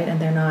assumptions, right? And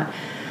they're not,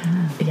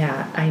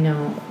 yeah, I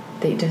know,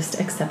 they just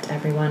accept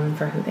everyone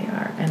for who they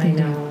are. And I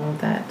know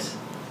that,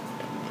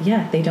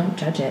 yeah, they don't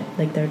judge it.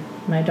 Like,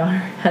 my daughter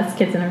has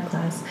kids in her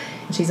class,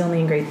 and she's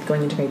only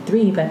going into grade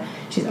 3, but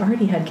she's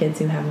already had kids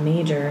who have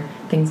major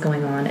things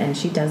going on, and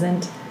she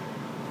doesn't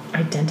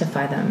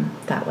identify them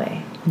that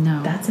way.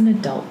 No. That's an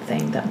adult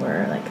thing that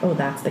we're like, oh,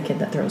 that's the kid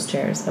that throws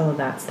chairs. Oh,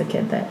 that's the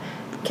kid that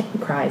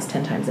cries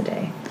 10 times a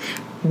day.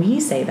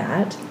 We say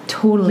that.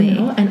 Totally. You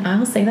know? And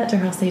I'll say that to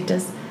her. I'll say,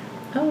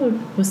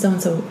 was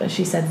so-and-so,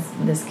 she said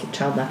this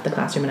child left the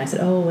classroom, and I said,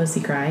 oh, was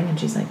he crying? And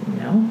she's like,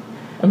 no.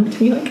 And looked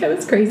at me like I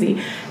was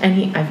crazy.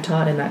 And I've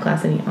taught in that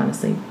class, and he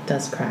honestly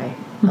does cry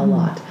a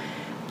lot.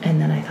 And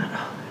then I thought,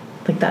 oh,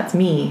 like, that's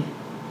me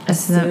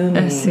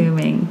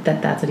assuming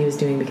that that's what he was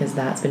doing, because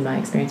that's been my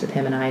experience with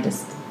him, and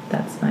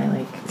that's my,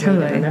 like, way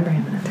that I remember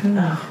him. And I'm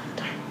like, oh,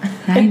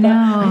 darn. I know.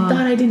 I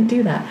thought I didn't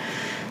do that.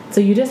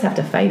 So you just have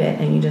to fight it,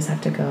 and you just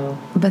have to go.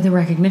 But the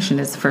recognition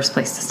is the first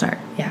place to start.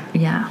 Yeah.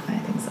 Yeah. I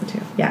think so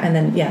too. Yeah. And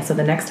then, so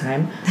the next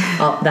time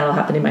that'll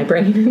happen in my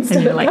brain instead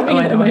And you're of like, coming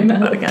out of my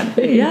mouth again.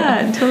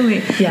 Yeah,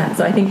 totally. Yeah.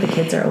 So I think the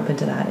kids are open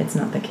to that. It's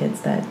not the kids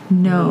that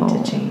No.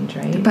 need to change,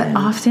 right? But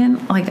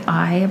often, like,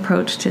 I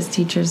approached his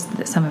teachers,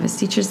 some of his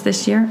teachers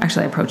this year.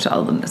 Actually, I approached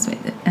all of them this way.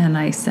 And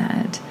I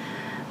said,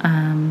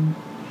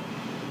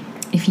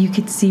 if you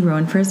could see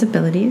Rowan for his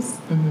abilities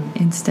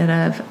instead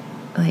of,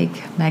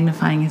 like,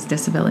 magnifying his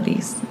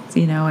disabilities,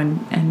 you know,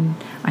 and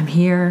I'm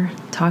here,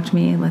 talk to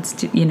me,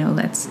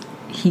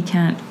 he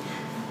can't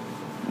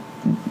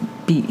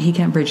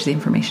bridge the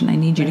information. I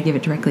need you to give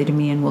it directly to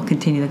me, and we'll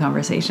continue the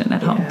conversation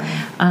at home.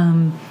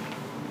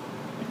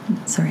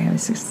 Sorry, I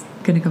was just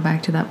going to go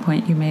back to that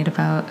point you made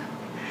about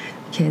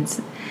kids.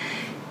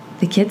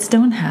 The kids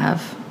don't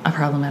have a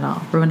problem at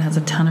all. Rowan has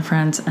a ton of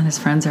friends, and his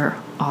friends are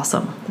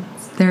awesome.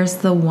 There's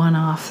the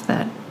one-off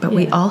but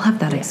we all have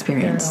that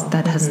experience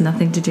that has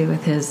nothing to do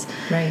with his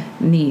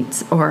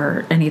needs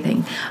or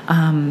anything.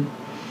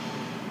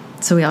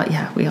 So we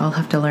all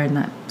have to learn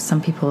that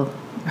some people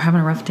are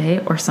having a rough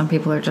day, or some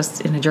people are just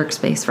in a jerk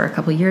space for a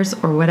couple of years,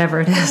 or whatever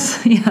it is.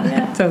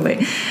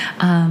 Totally.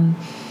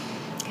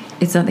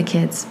 It's not the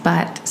kids,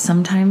 but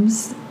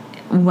sometimes,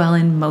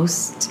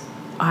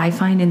 I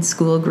find in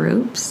school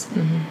groups,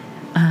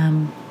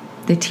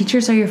 the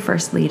teachers are your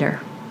first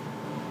leader.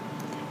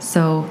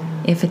 So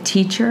if a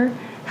teacher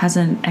has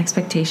an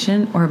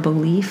expectation or a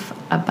belief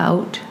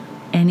about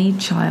any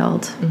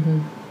child,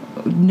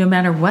 no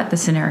matter what the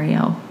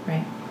scenario,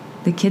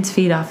 the kids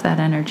feed off that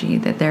energy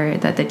that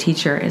the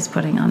teacher is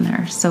putting on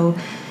there. So,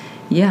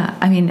 yeah,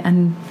 I mean,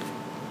 and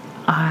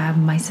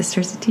my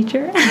sister's a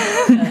teacher.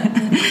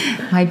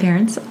 My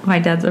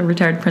dad's a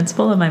retired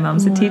principal, and my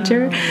mom's a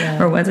teacher,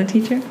 or was a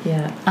teacher.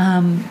 Yeah.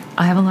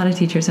 I have a lot of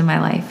teachers in my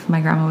life.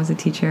 My grandma was a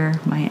teacher.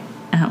 My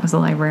aunt was a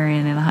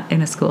librarian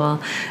in a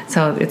school.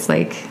 So it's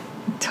like,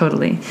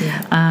 totally.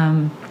 Yeah.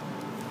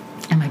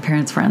 And my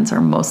parents' friends are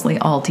mostly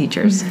all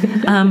teachers.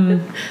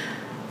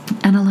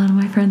 And a lot of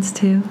my friends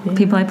too,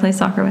 people I play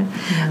soccer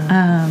with.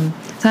 Yeah.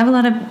 So I have a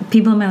lot of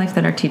people in my life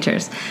that are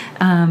teachers.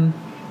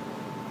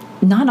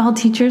 Not all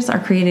teachers are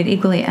created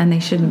equally, and they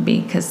shouldn't be,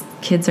 because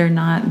kids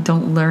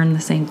don't learn the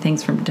same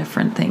things from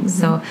different things.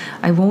 So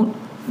I won't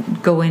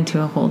go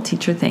into a whole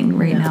teacher thing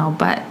right now,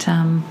 but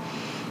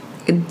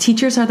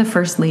teachers are the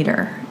first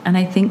leader, and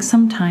I think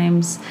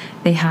sometimes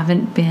they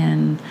haven't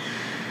been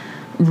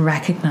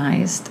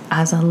recognized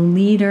as a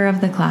leader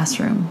of the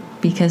classroom,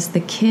 because the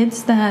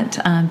kids that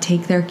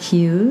take their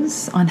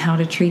cues on how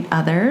to treat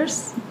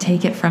others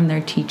take it from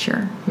their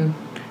teacher.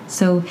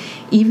 So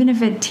even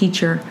if a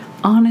teacher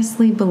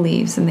honestly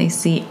believes, and they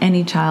see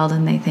any child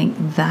and they think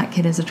that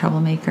kid is a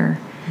troublemaker,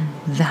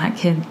 that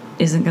kid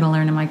isn't going to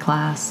learn in my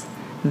class,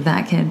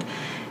 that kid,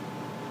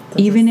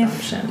 even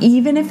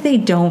if they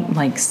don't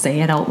like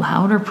say it out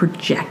loud or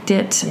project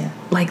it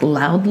like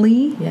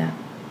loudly,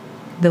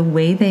 the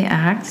way they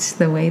act,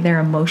 the way their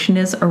emotion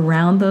is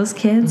around those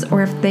kids,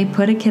 or if they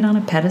put a kid on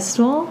a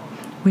pedestal,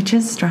 which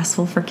is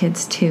stressful for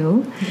kids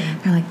too.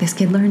 They're like, this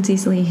kid learns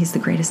easily, he's the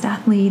greatest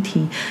athlete,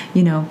 he,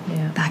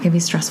 that can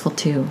be stressful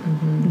too.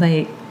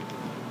 Like,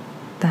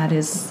 that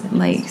is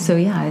like, so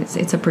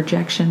it's a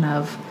projection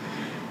of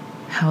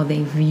how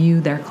they view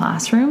their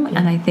classroom.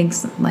 And I think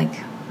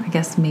I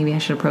guess maybe I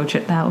should approach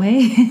it that way.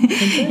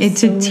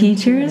 It's to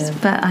teachers,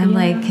 but I'm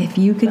like, if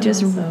you could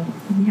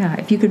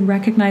if you could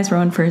recognize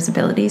Rowan for his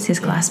abilities, his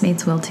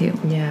classmates will too.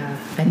 Yeah,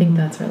 I think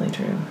that's really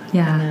true.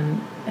 Yeah.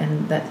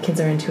 And that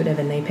kids are intuitive,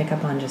 and they pick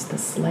up on just the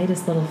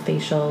slightest little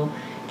facial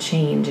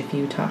change if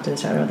you talk to the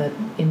child, or the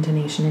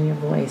intonation in your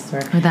voice,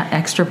 or that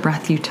extra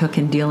breath you took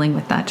in dealing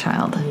with that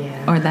child,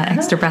 or that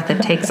extra breath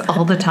it takes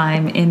all the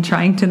time in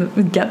trying to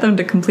get them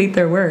to complete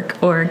their work,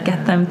 or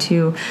get them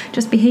to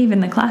just behave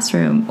in the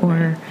classroom,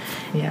 or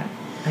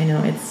I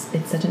know it's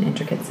such an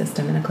intricate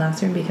system in a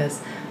classroom, because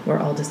we're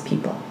all just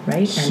people,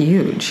 right?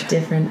 Huge. And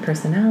different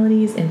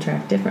personalities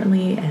interact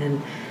differently,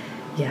 and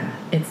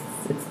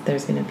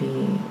there's going to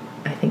be,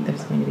 I think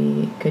there's going to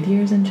be good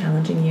years and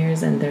challenging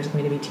years, and there's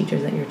going to be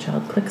teachers that your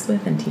child clicks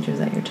with and teachers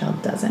that your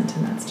child doesn't,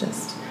 and that's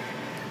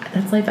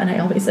life. And I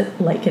always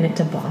liken it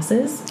to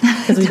bosses,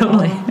 because we all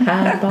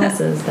had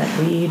bosses that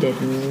we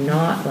did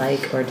not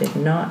like, or did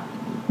not,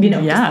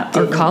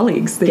 or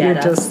colleagues that you're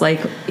just like,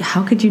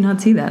 how could you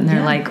not see that? And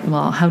they're like,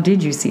 well, how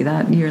did you see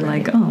that? And you're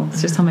like, oh,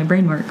 it's just how my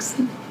brain works.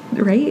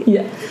 Right?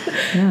 Yeah.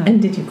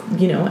 And did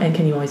and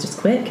can you always just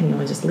quit? Can you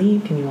always just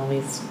leave? Can you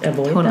always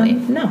avoid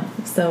them? No.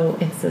 So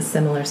it's a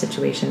similar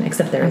situation,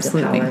 except there is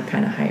a power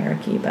kind of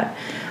hierarchy. But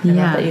I love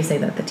that you say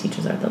that the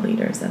teachers are the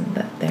leaders, and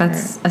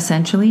that's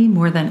essentially,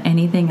 more than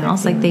anything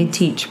else, like they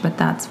teach, but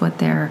that's what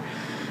their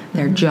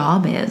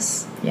job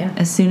is. Yeah.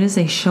 As soon as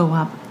they show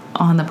up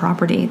on the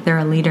property, they're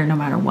a leader no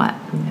matter what.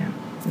 Yeah.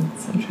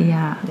 That's so true.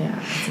 Yeah. Yeah.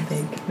 It's a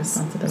big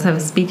responsibility. So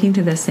speaking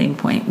to the same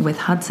point with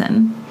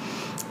Hudson,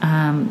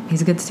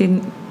 he's a good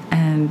student,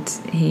 and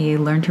he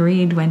learned to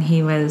read when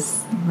he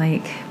was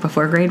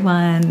before grade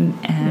 1,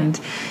 and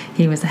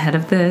he was ahead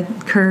of the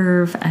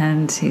curve,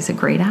 and he's a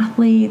great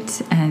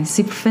athlete and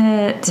super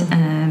fit,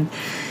 and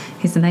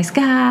he's a nice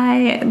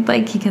guy.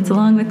 He gets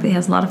along he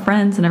has a lot of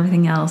friends and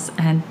everything else,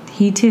 and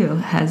he too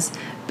has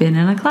been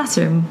in a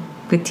classroom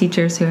with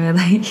teachers who are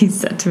he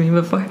said to me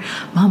before,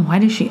 Mom, why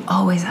does she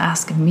always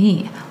ask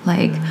me?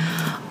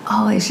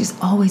 She's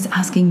always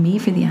asking me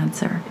for the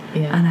answer.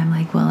 And I'm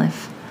like, well,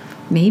 if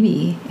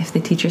the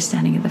teacher's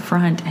standing at the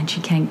front and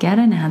she can't get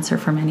an answer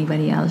from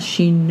anybody else,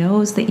 she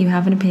knows that you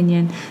have an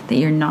opinion, that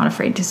you're not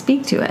afraid to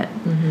speak to it.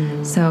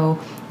 So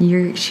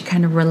she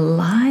kind of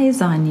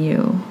relies on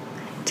you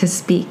to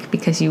speak,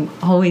 because you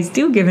always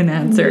do give an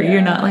answer. You're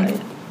not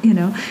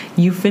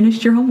you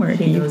finished your homework.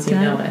 She knows you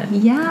know it.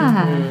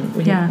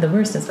 Yeah. The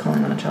worst is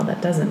calling on a child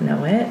that doesn't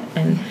know it.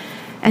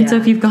 And so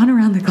if you've gone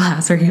around the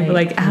class, or you've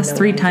asked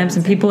 3 times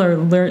and people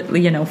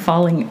are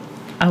falling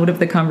out of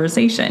the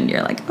conversation,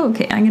 you're like,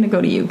 okay, I'm going to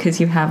go to you because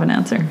you have an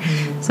answer.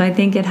 So I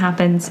think it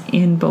happens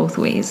in both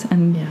ways.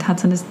 And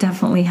Hudson has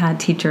definitely had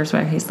teachers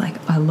where he's like,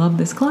 I love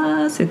this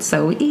class. It's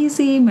so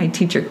easy. My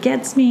teacher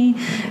gets me.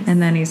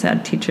 And then he's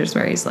had teachers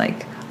where he's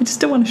like, I just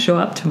don't want to show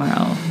up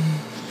tomorrow.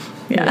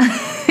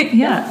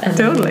 Yeah,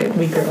 totally.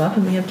 We grow up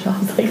and we have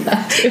jobs like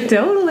that too.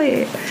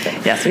 Totally.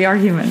 Yes, we are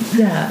human.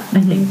 Yeah. I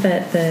think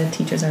that the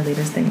teachers are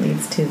leaders thing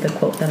leads to the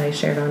quote that I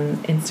shared on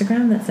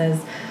Instagram that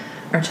says,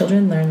 our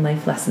children learn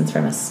life lessons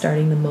from us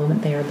starting the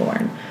moment they are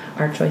born.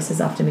 Our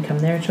choices often become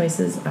their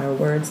choices, our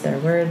words their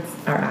words,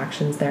 our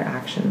actions their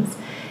actions.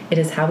 It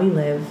is how we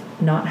live,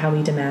 not how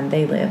we demand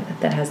they live,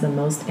 that has the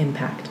most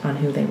impact on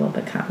who they will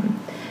become.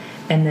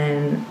 And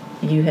then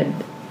you had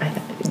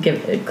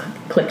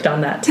clicked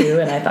on that too,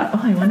 and I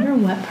thought, I wonder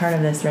what part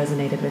of this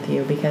resonated with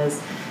you, because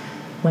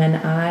when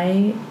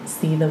I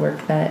see the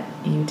work that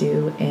you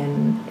do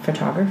in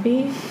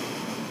photography,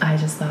 I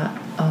just thought,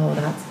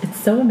 it's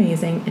so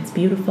amazing, it's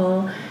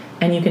beautiful,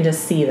 and you can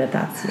just see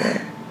that's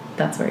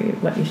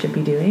what you should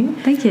be doing.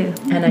 Thank you.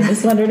 And I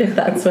just wondered if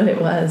that's what it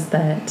was,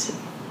 that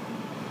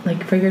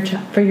for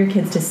your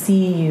kids to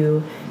see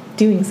you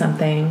doing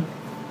something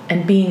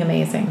and being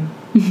amazing,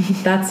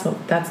 that's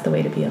the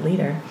way to be a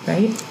leader,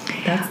 right?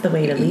 That's the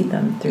way to lead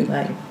them through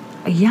life.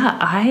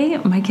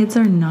 Yeah, my kids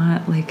are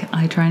not like,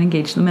 I try and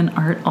engage them in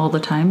art all the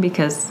time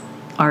because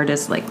art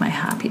is like my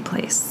happy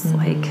place.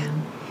 Like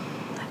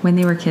when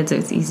they were kids, it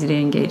was easy to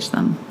engage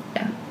them.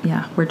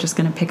 Yeah, we're just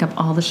going to pick up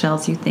all the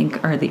shells you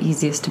think are the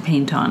easiest to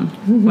paint on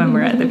when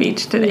we're at the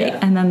beach today. Yeah.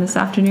 And then this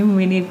afternoon when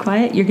we need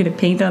quiet, you're going to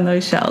paint on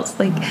those shells.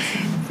 Like,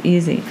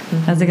 easy.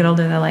 As they get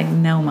older, they're like,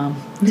 no,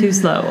 Mom, too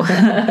slow.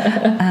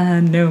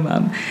 No,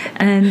 Mom.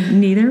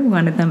 And neither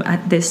one of them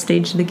at this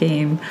stage of the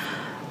game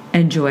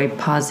enjoy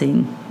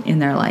pausing in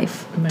their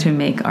life to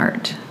make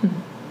art.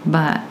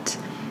 But,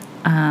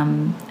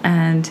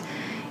 and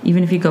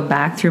even if you go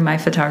back through my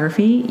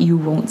photography, you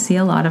won't see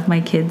a lot of my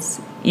kids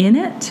in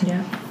it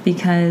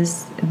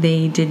because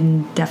they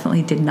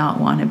definitely did not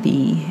want to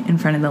be in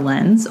front of the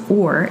lens,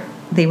 or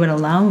they would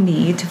allow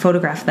me to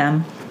photograph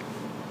them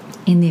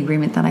in the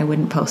agreement that I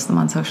wouldn't post them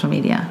on social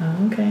media.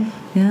 Oh, okay.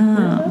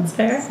 Yeah. That's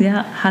fair.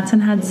 Yeah.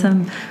 Hudson had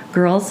some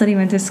girls that he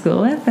went to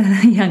school with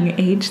at a young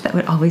age that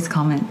would always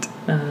comment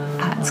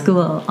at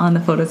school on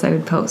the photos I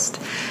would post.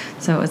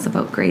 So it was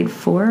about grade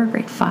 4,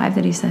 grade 5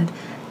 that he said,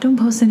 don't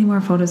post any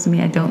more photos of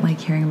me. I don't like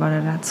hearing about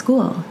it at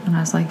school. And I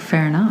was like,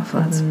 fair enough.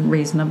 That's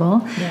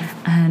reasonable. Yeah.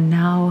 And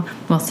now,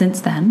 well,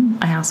 since then,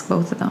 I ask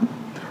both of them.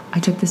 I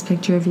took this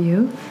picture of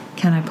you.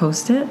 Can I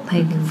post it?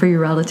 Like for your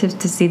relatives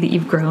to see that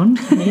you've grown?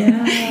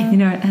 Yeah. You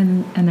know,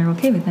 and they're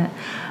okay with it.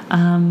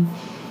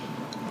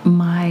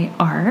 My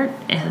art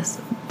is,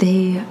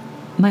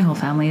 my whole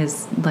family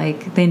is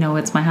like, they know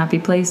it's my happy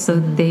place. So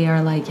they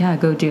are like, yeah,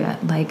 go do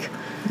it. Like,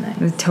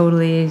 they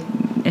totally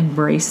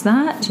embrace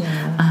that.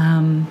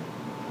 Yeah.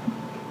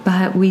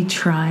 But we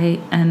try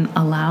and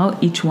allow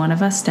each one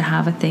of us to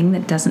have a thing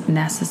that doesn't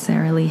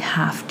necessarily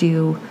have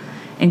to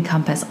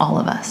encompass all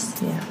of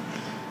us. Yeah.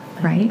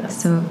 Right?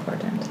 That's so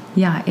important.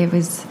 Yeah, it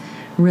was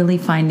really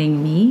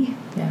finding me.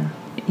 Yeah.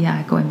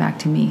 Yeah, going back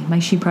to me. My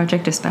She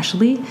Project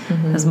especially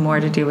has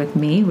more to do with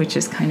me, which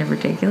is kind of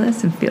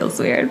ridiculous and feels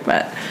weird,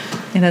 but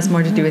it has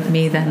more to do with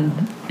me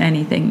than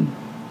anything.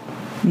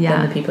 Yeah.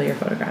 Than the people you're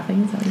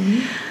photographing, is that what you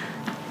mean?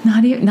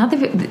 Not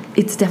that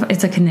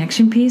it's a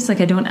connection piece.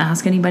 Like, I don't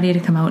ask anybody to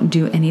come out and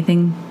do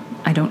anything.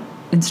 I don't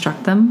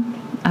instruct them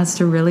as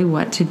to really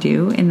what to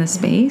do in the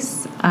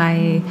space.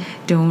 I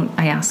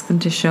ask them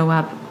to show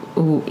up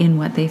in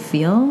what they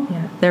feel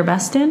they're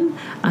best in.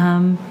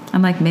 I'm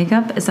like,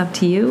 makeup is up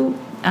to you.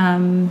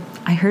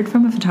 I heard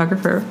from a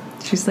photographer,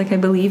 she's like, I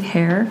believe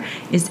hair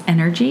is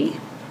energy.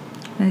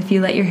 And if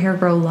you let your hair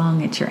grow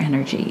long, it's your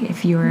energy.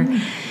 If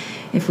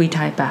we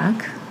tie it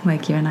back,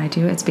 like you and I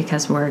do, it's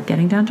because we're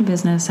getting down to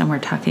business and we're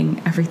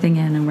tucking everything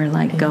in and we're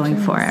like going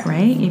for it,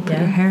 right? You put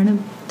your hair in a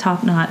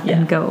top knot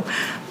and go.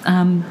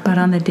 But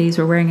on the days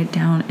we're wearing it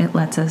down, it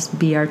lets us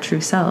be our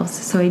true selves.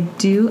 So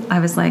I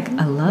was like,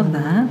 I love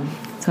that.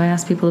 So I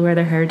asked people to wear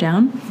their hair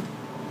down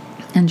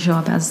and show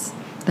up as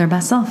their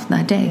best self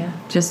that day. Yeah.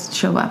 Just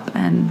show up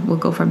and we'll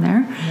go from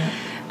there.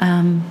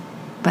 Yeah.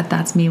 But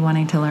that's me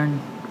wanting to learn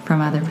from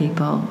other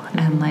people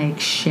and like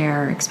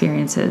share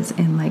experiences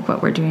in like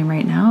what we're doing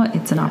right now.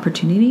 It's an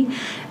opportunity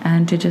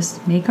and to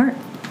just make art.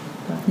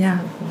 That's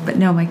so cool. But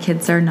no, my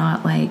kids are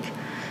not like,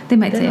 they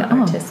might say, not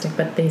artistic,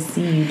 but they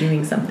see you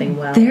doing something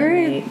well and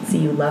they see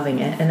you loving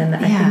it. And then I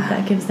think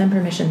that gives them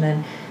permission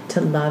then to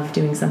love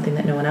doing something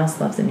that no one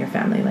else loves in your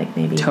family. Like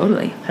maybe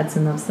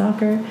Hudson loves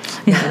soccer,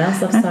 no one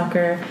else loves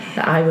soccer.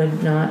 I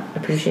would not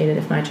appreciate it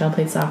if my child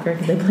played soccer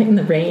because they play in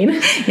the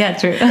rain. Yeah,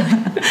 true.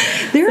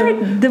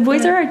 The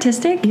boys are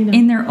artistic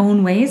in their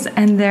own ways,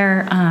 and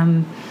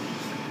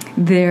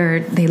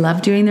they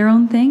love doing their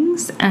own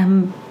things.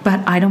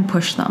 But I don't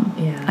push them.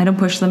 Yeah. I don't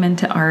push them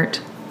into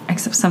art.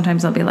 Except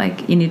sometimes I'll be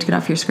like, you need to get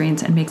off your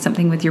screens and make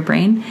something with your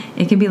brain.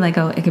 It can be like,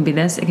 it can be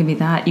this, it can be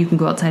that. You can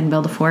go outside and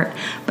build a fort,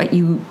 but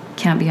you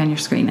can't be on your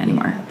screen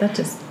anymore. Yeah,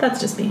 that's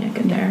just being a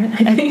good parent.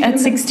 At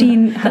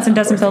 16, Hudson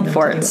doesn't build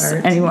forts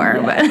anymore.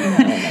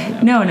 Yeah.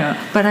 But no.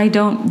 But I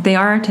don't. They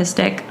are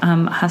artistic.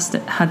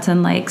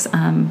 Hudson likes.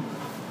 I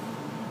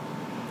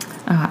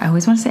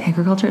always want to say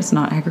agriculture. It's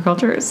not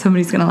agriculture.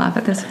 Somebody's gonna laugh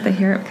at this if they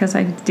hear it because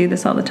I do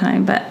this all the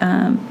time. But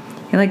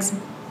he likes.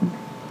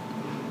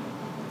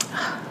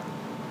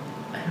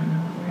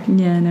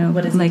 Yeah, no.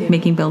 What is like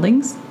making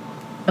buildings?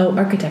 Oh,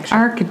 architecture.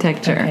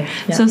 Okay,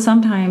 yeah. So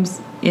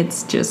sometimes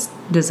it's just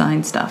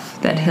design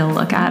stuff that he'll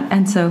look at.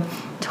 And so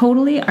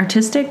totally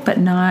artistic, but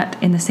not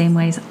in the same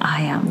ways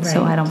I am. Right.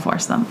 So I don't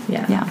force them.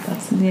 Yeah.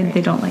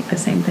 They don't like the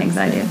same things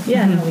I do.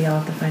 Yeah, no, we all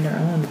have to find our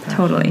own passion.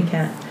 Totally. We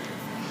can't.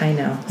 I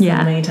know. So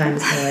many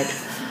times we're like,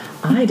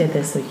 I did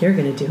this, so you're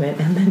going to do it,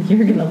 and then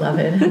you're going to love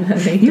it. And then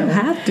they you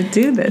have to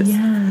do this.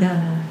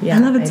 Yeah. I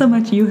love it so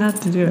much, you have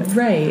to do it.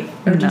 Right.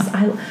 Or just,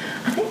 I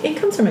think it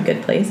comes from a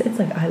good place. It's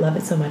like, I love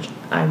it so much,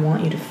 I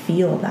want you to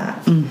feel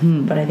that.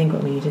 Mm-hmm. But I think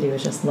what we need to do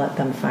is just let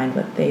them find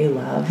what they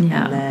love.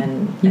 Yeah.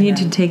 And then you need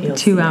to take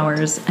 2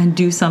 hours and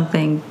do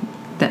something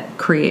that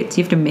creates.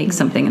 You have to make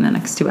something in the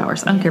next 2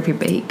 hours. I don't care if you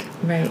bake.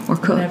 Right. Or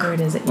cook. Whatever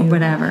it is that you or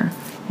whatever.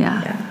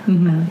 Yeah.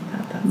 Mm-hmm. I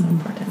like that. That's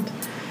important.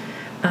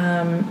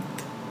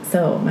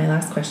 So my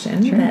last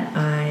question that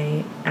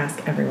I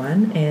ask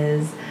everyone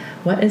is,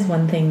 what is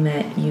one thing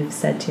that you've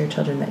said to your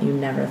children that you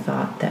never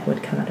thought that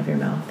would come out of your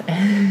mouth?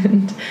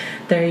 And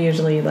they're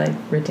usually like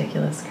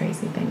ridiculous,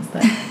 crazy things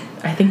that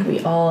I think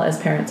we all as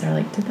parents are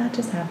like, did that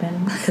just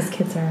happen? Because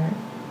kids are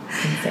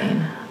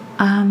insane.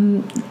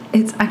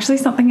 It's actually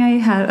something I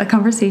had a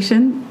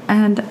conversation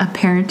and a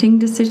parenting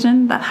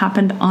decision that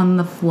happened on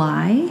the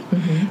fly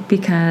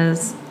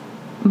because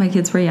my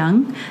kids were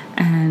young,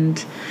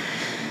 and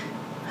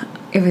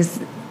it was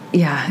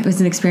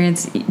an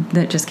experience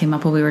that just came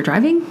up while we were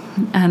driving.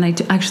 And I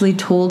actually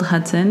told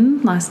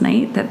Hudson last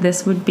night that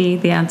this would be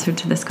the answer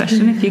to this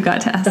question if you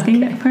got to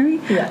asking it for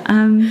me. Yeah.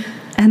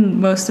 And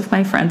most of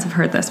my friends have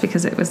heard this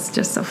because it was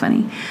just so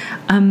funny.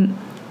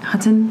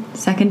 Hudson,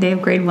 second day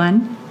of grade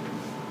 1,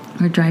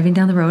 we're driving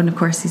down the road, and of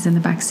course he's in the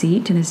back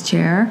seat in his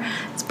chair.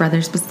 His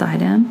brother's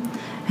beside him,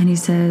 and he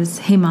says,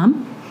 "Hey,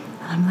 Mom."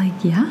 And I'm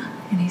like, "Yeah."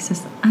 And he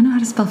says, "I know how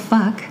to spell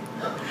fuck."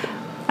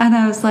 And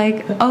I was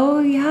like,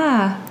 "Oh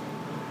yeah,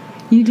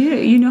 you do.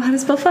 You know how to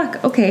spell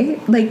fuck. Okay."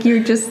 Like,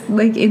 you're just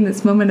like in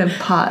this moment of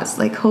pause,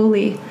 like,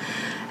 holy.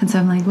 And so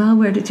I'm like, "Well,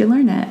 where did you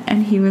learn it?"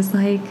 And he was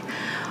like,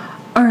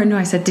 or no,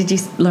 I said, "Did you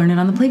learn it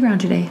on the playground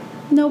today?"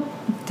 "Nope."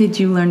 "Did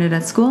you learn it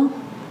at school?"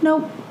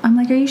 "Nope." I'm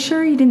like, "Are you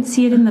sure you didn't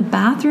see it in the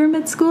bathroom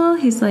at school?"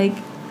 He's like,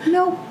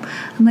 "Nope."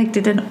 I'm like,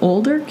 "Did an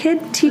older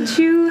kid teach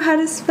you how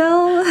to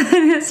spell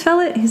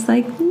it?" He's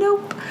like,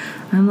 "Nope."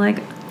 I'm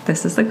like,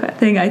 this is the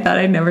thing I thought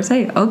I'd never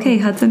say. "Okay,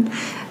 Hudson,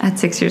 at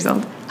 6 years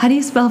old, how do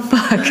you spell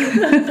fuck?"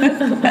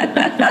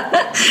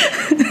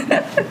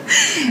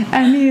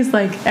 And he's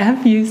like,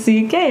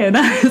 F-U-C-K. And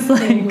I was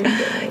like,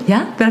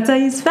 yeah, that's how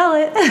you spell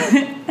it.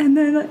 And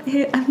then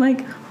I'm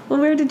like, "Well,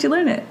 where did you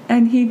learn it?"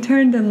 And he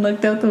turned and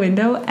looked out the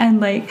window,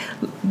 and like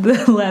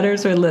the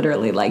letters were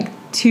literally like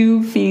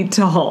 2 feet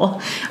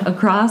tall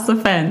across a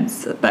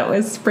fence that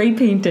was spray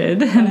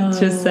painted, and it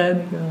just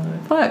said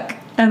fuck.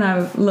 And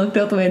I looked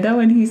out the window,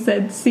 and he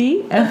said,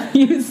 "C,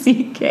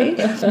 F-U-C-K,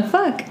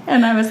 fuck."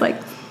 And I was like,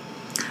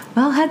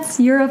 "Well, Hutz,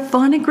 you're a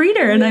phonic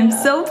reader, and I'm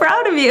so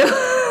proud of you."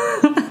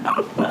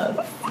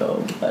 That's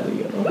so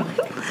funny. Oh my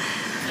God.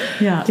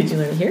 Yeah. Did you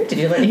learn it here? Did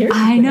you learn it here?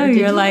 I know.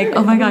 You're like,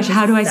 "Oh my gosh,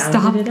 how do I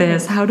stop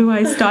this? How do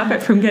I stop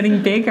it from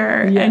getting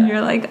bigger?" Yeah. And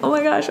you're like, oh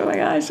my gosh.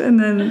 And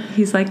then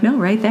he's like, "No,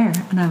 right there."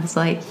 And I was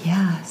like,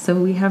 yeah, so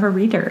we have a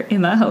reader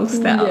in the house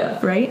now,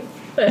 right?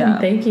 And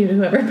thank you to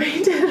whoever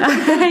painted it.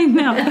 I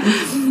know.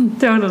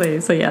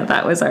 Totally. So yeah,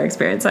 that was our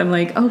experience. I'm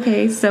like,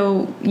 okay,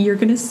 so you're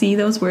going to see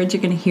those words,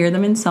 you're going to hear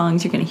them in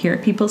songs, you're going to hear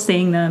people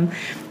saying them,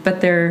 but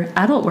they're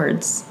adult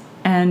words.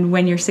 And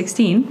when you're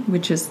 16,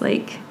 which is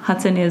like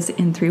Hudson is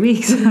in 3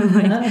 weeks,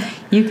 like,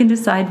 you can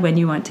decide when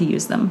you want to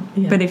use them.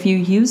 Yeah. But if you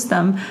use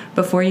them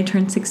before you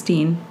turn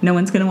 16, no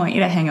one's going to want you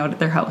to hang out at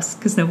their house,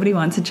 because nobody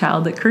wants a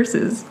child that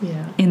curses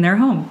in their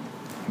home.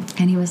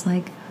 And he was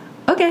like,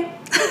 okay.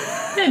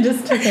 I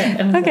just took it.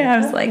 I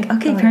was like,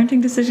 okay,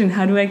 parenting decision.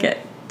 How do I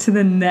get to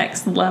the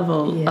next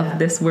level of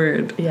this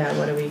word? Yeah,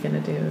 what are we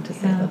going to do to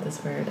say about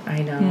this word? I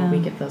know we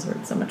give those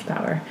words so much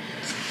power.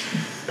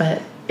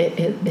 But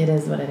it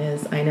is what it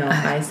is. I know.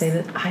 I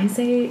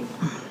say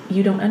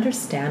you don't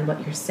understand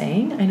what you're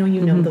saying. I know you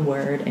know the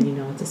word, and you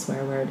know it's a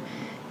swear word,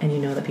 and you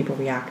know that people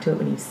react to it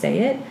when you say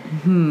it,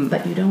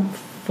 but you don't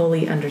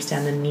fully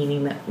understand the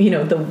meaning that,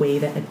 the way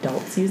that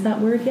adults use that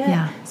word yet.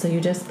 Yeah. So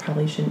you just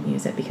probably shouldn't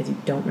use it because you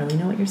don't really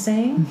know what you're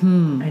saying.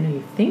 I know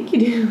you think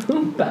you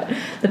do, but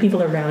the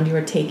people around you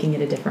are taking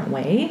it a different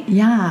way.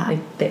 Yeah.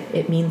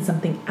 It means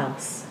something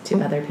else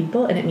to other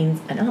people, and it means,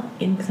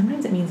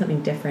 sometimes it means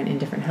something different in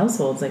different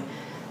households. Like,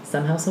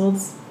 some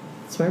households,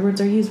 swear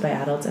words are used by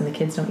adults and the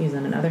kids don't use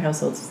them. In other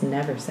households, it's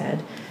never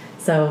said.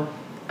 So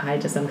I'm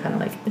kind of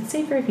like, it's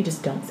safer if you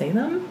just don't say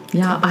them.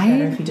 Yeah, it's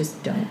better if you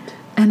just don't.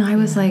 And I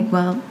was like,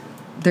 well,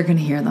 they're going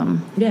to hear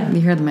them. Yeah.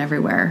 You hear them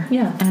everywhere.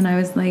 Yeah. And I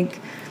was like,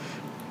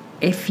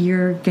 if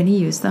you're going to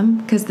use them,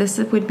 because this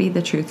would be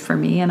the truth for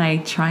me, and I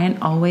try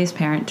and always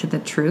parent to the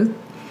truth.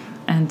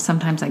 And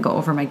sometimes I go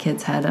over my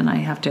kid's head and I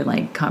have to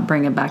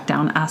bring it back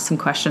down, ask some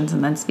questions,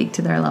 and then speak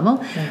to their level.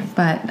 Right.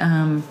 But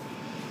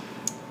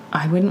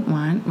I wouldn't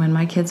want, when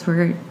my kids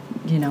were,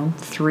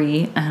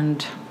 3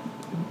 and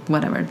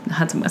whatever,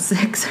 Hudson was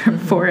 6 or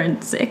 4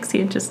 and 6, he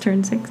had just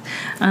turned 6.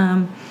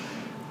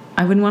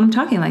 I wouldn't want him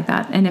talking like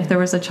that. And if there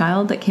was a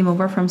child that came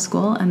over from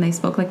school and they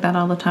spoke like that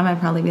all the time, I'd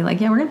probably be like,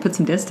 yeah, we're going to put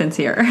some distance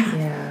here.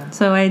 Yeah.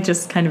 So I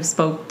just kind of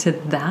spoke to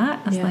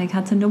that. I was like,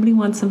 Hudson, nobody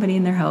wants somebody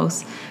in their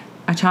house,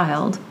 a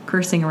child,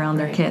 cursing around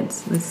their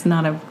kids. It's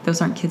not those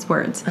aren't kids'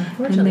 words.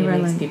 Unfortunately,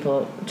 it makes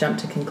people jump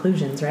to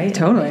conclusions, right?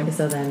 Totally.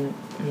 So then,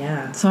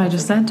 So I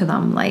just said to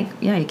them,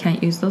 you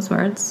can't use those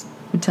words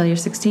until you're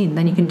 16.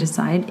 Then you can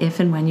decide if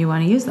and when you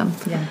want to use them.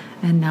 Yeah.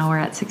 And now we're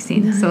at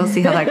 16, so we'll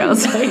see how that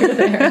goes. You're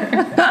there.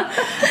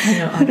 I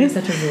know, Audrey's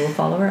such a rule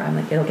follower. I'm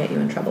like, it'll get you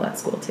in trouble at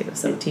school too.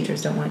 So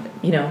teachers don't want,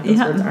 those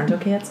words aren't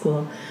okay at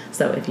school.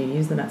 So if you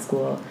use them at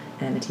school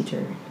and a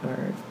teacher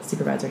or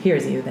supervisor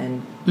hears you,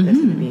 then there's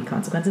going to be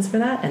consequences for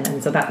that. And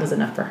then, so that was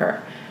enough for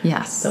her.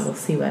 Yes. So we'll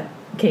see what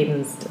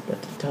Caden's the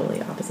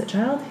totally opposite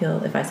child.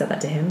 If I said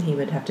that to him, he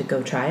would have to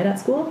go try it at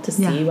school to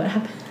see what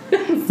happened.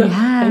 So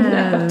I'm going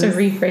to have to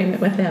reframe it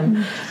with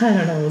him. I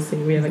don't know. We'll see.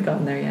 We haven't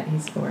gotten there yet.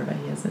 He's 4, but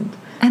he hasn't.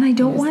 And I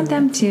don't want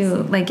them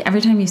to, like,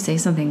 every time you say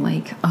something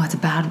like, oh, it's a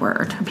bad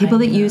word. People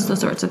that use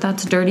those words, so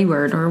that's a dirty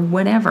word or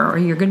whatever, or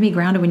you're going to be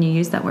grounded when you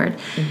use that word.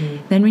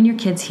 Then when your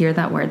kids hear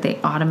that word, they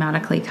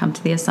automatically come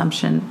to the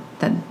assumption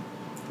that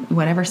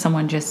whatever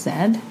someone just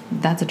said,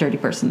 that's a dirty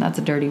person. That's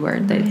a dirty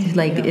word.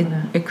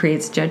 It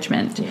creates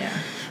judgment. Yeah.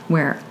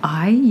 Where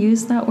I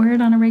use that word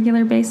on a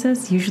regular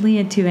basis,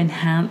 usually to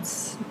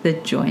enhance the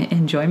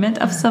enjoyment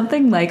of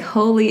something, like,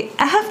 holy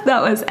F,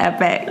 that was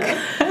epic.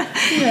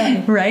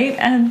 Yeah. Right?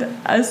 And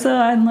so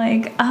I'm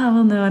like,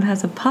 well, no, it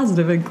has a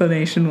positive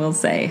inclination, we'll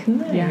say.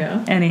 There you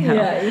go. Anyhow.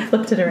 Yeah, you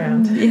flipped it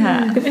around.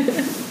 Yeah.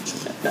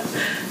 That's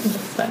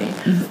funny.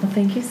 Well,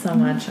 thank you so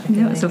much.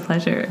 It was a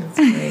pleasure. That's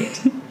great.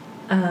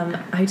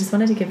 I just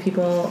wanted to give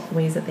people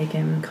ways that they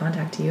can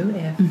contact you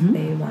if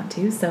they want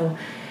to. So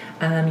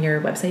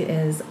your website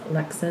is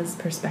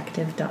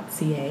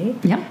lexasperspective.ca.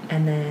 Yep.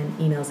 And then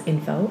emails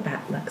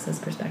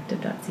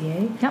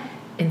info@lexasperspective.ca. Yep.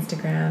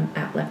 Instagram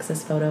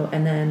 @LexasPhoto.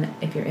 And then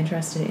if you're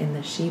interested in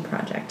the She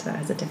Project, that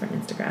has a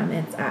different Instagram.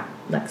 It's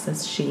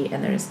 @LexasShe,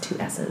 and there's 2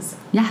 S's.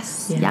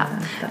 Yes.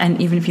 Yeah. And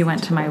even if you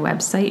went to my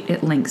website,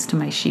 it links to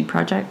my She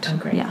Project. Oh,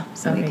 great. Yeah.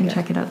 So you can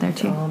check it out there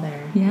too. It's all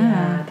there.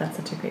 Yeah. That's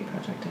such a great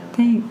project.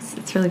 Thanks.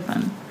 It's really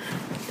fun.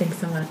 Thanks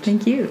so much.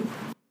 Thank you.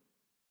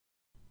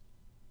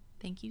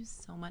 Thank you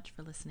so much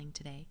for listening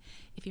today.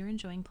 If you're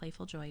enjoying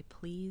Playful Joy,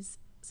 please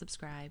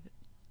subscribe,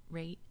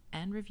 rate,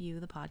 and review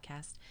the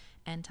podcast,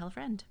 and tell a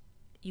friend.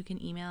 You can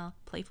email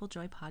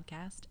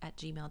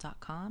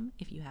playfuljoypodcast@gmail.com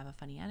if you have a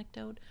funny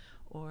anecdote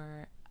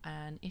or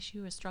an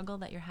issue or struggle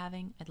that you're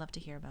having. I'd love to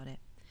hear about it.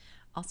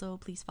 Also,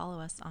 please follow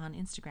us on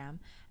Instagram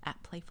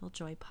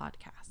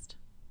 @playfuljoypodcast.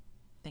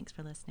 Thanks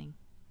for listening.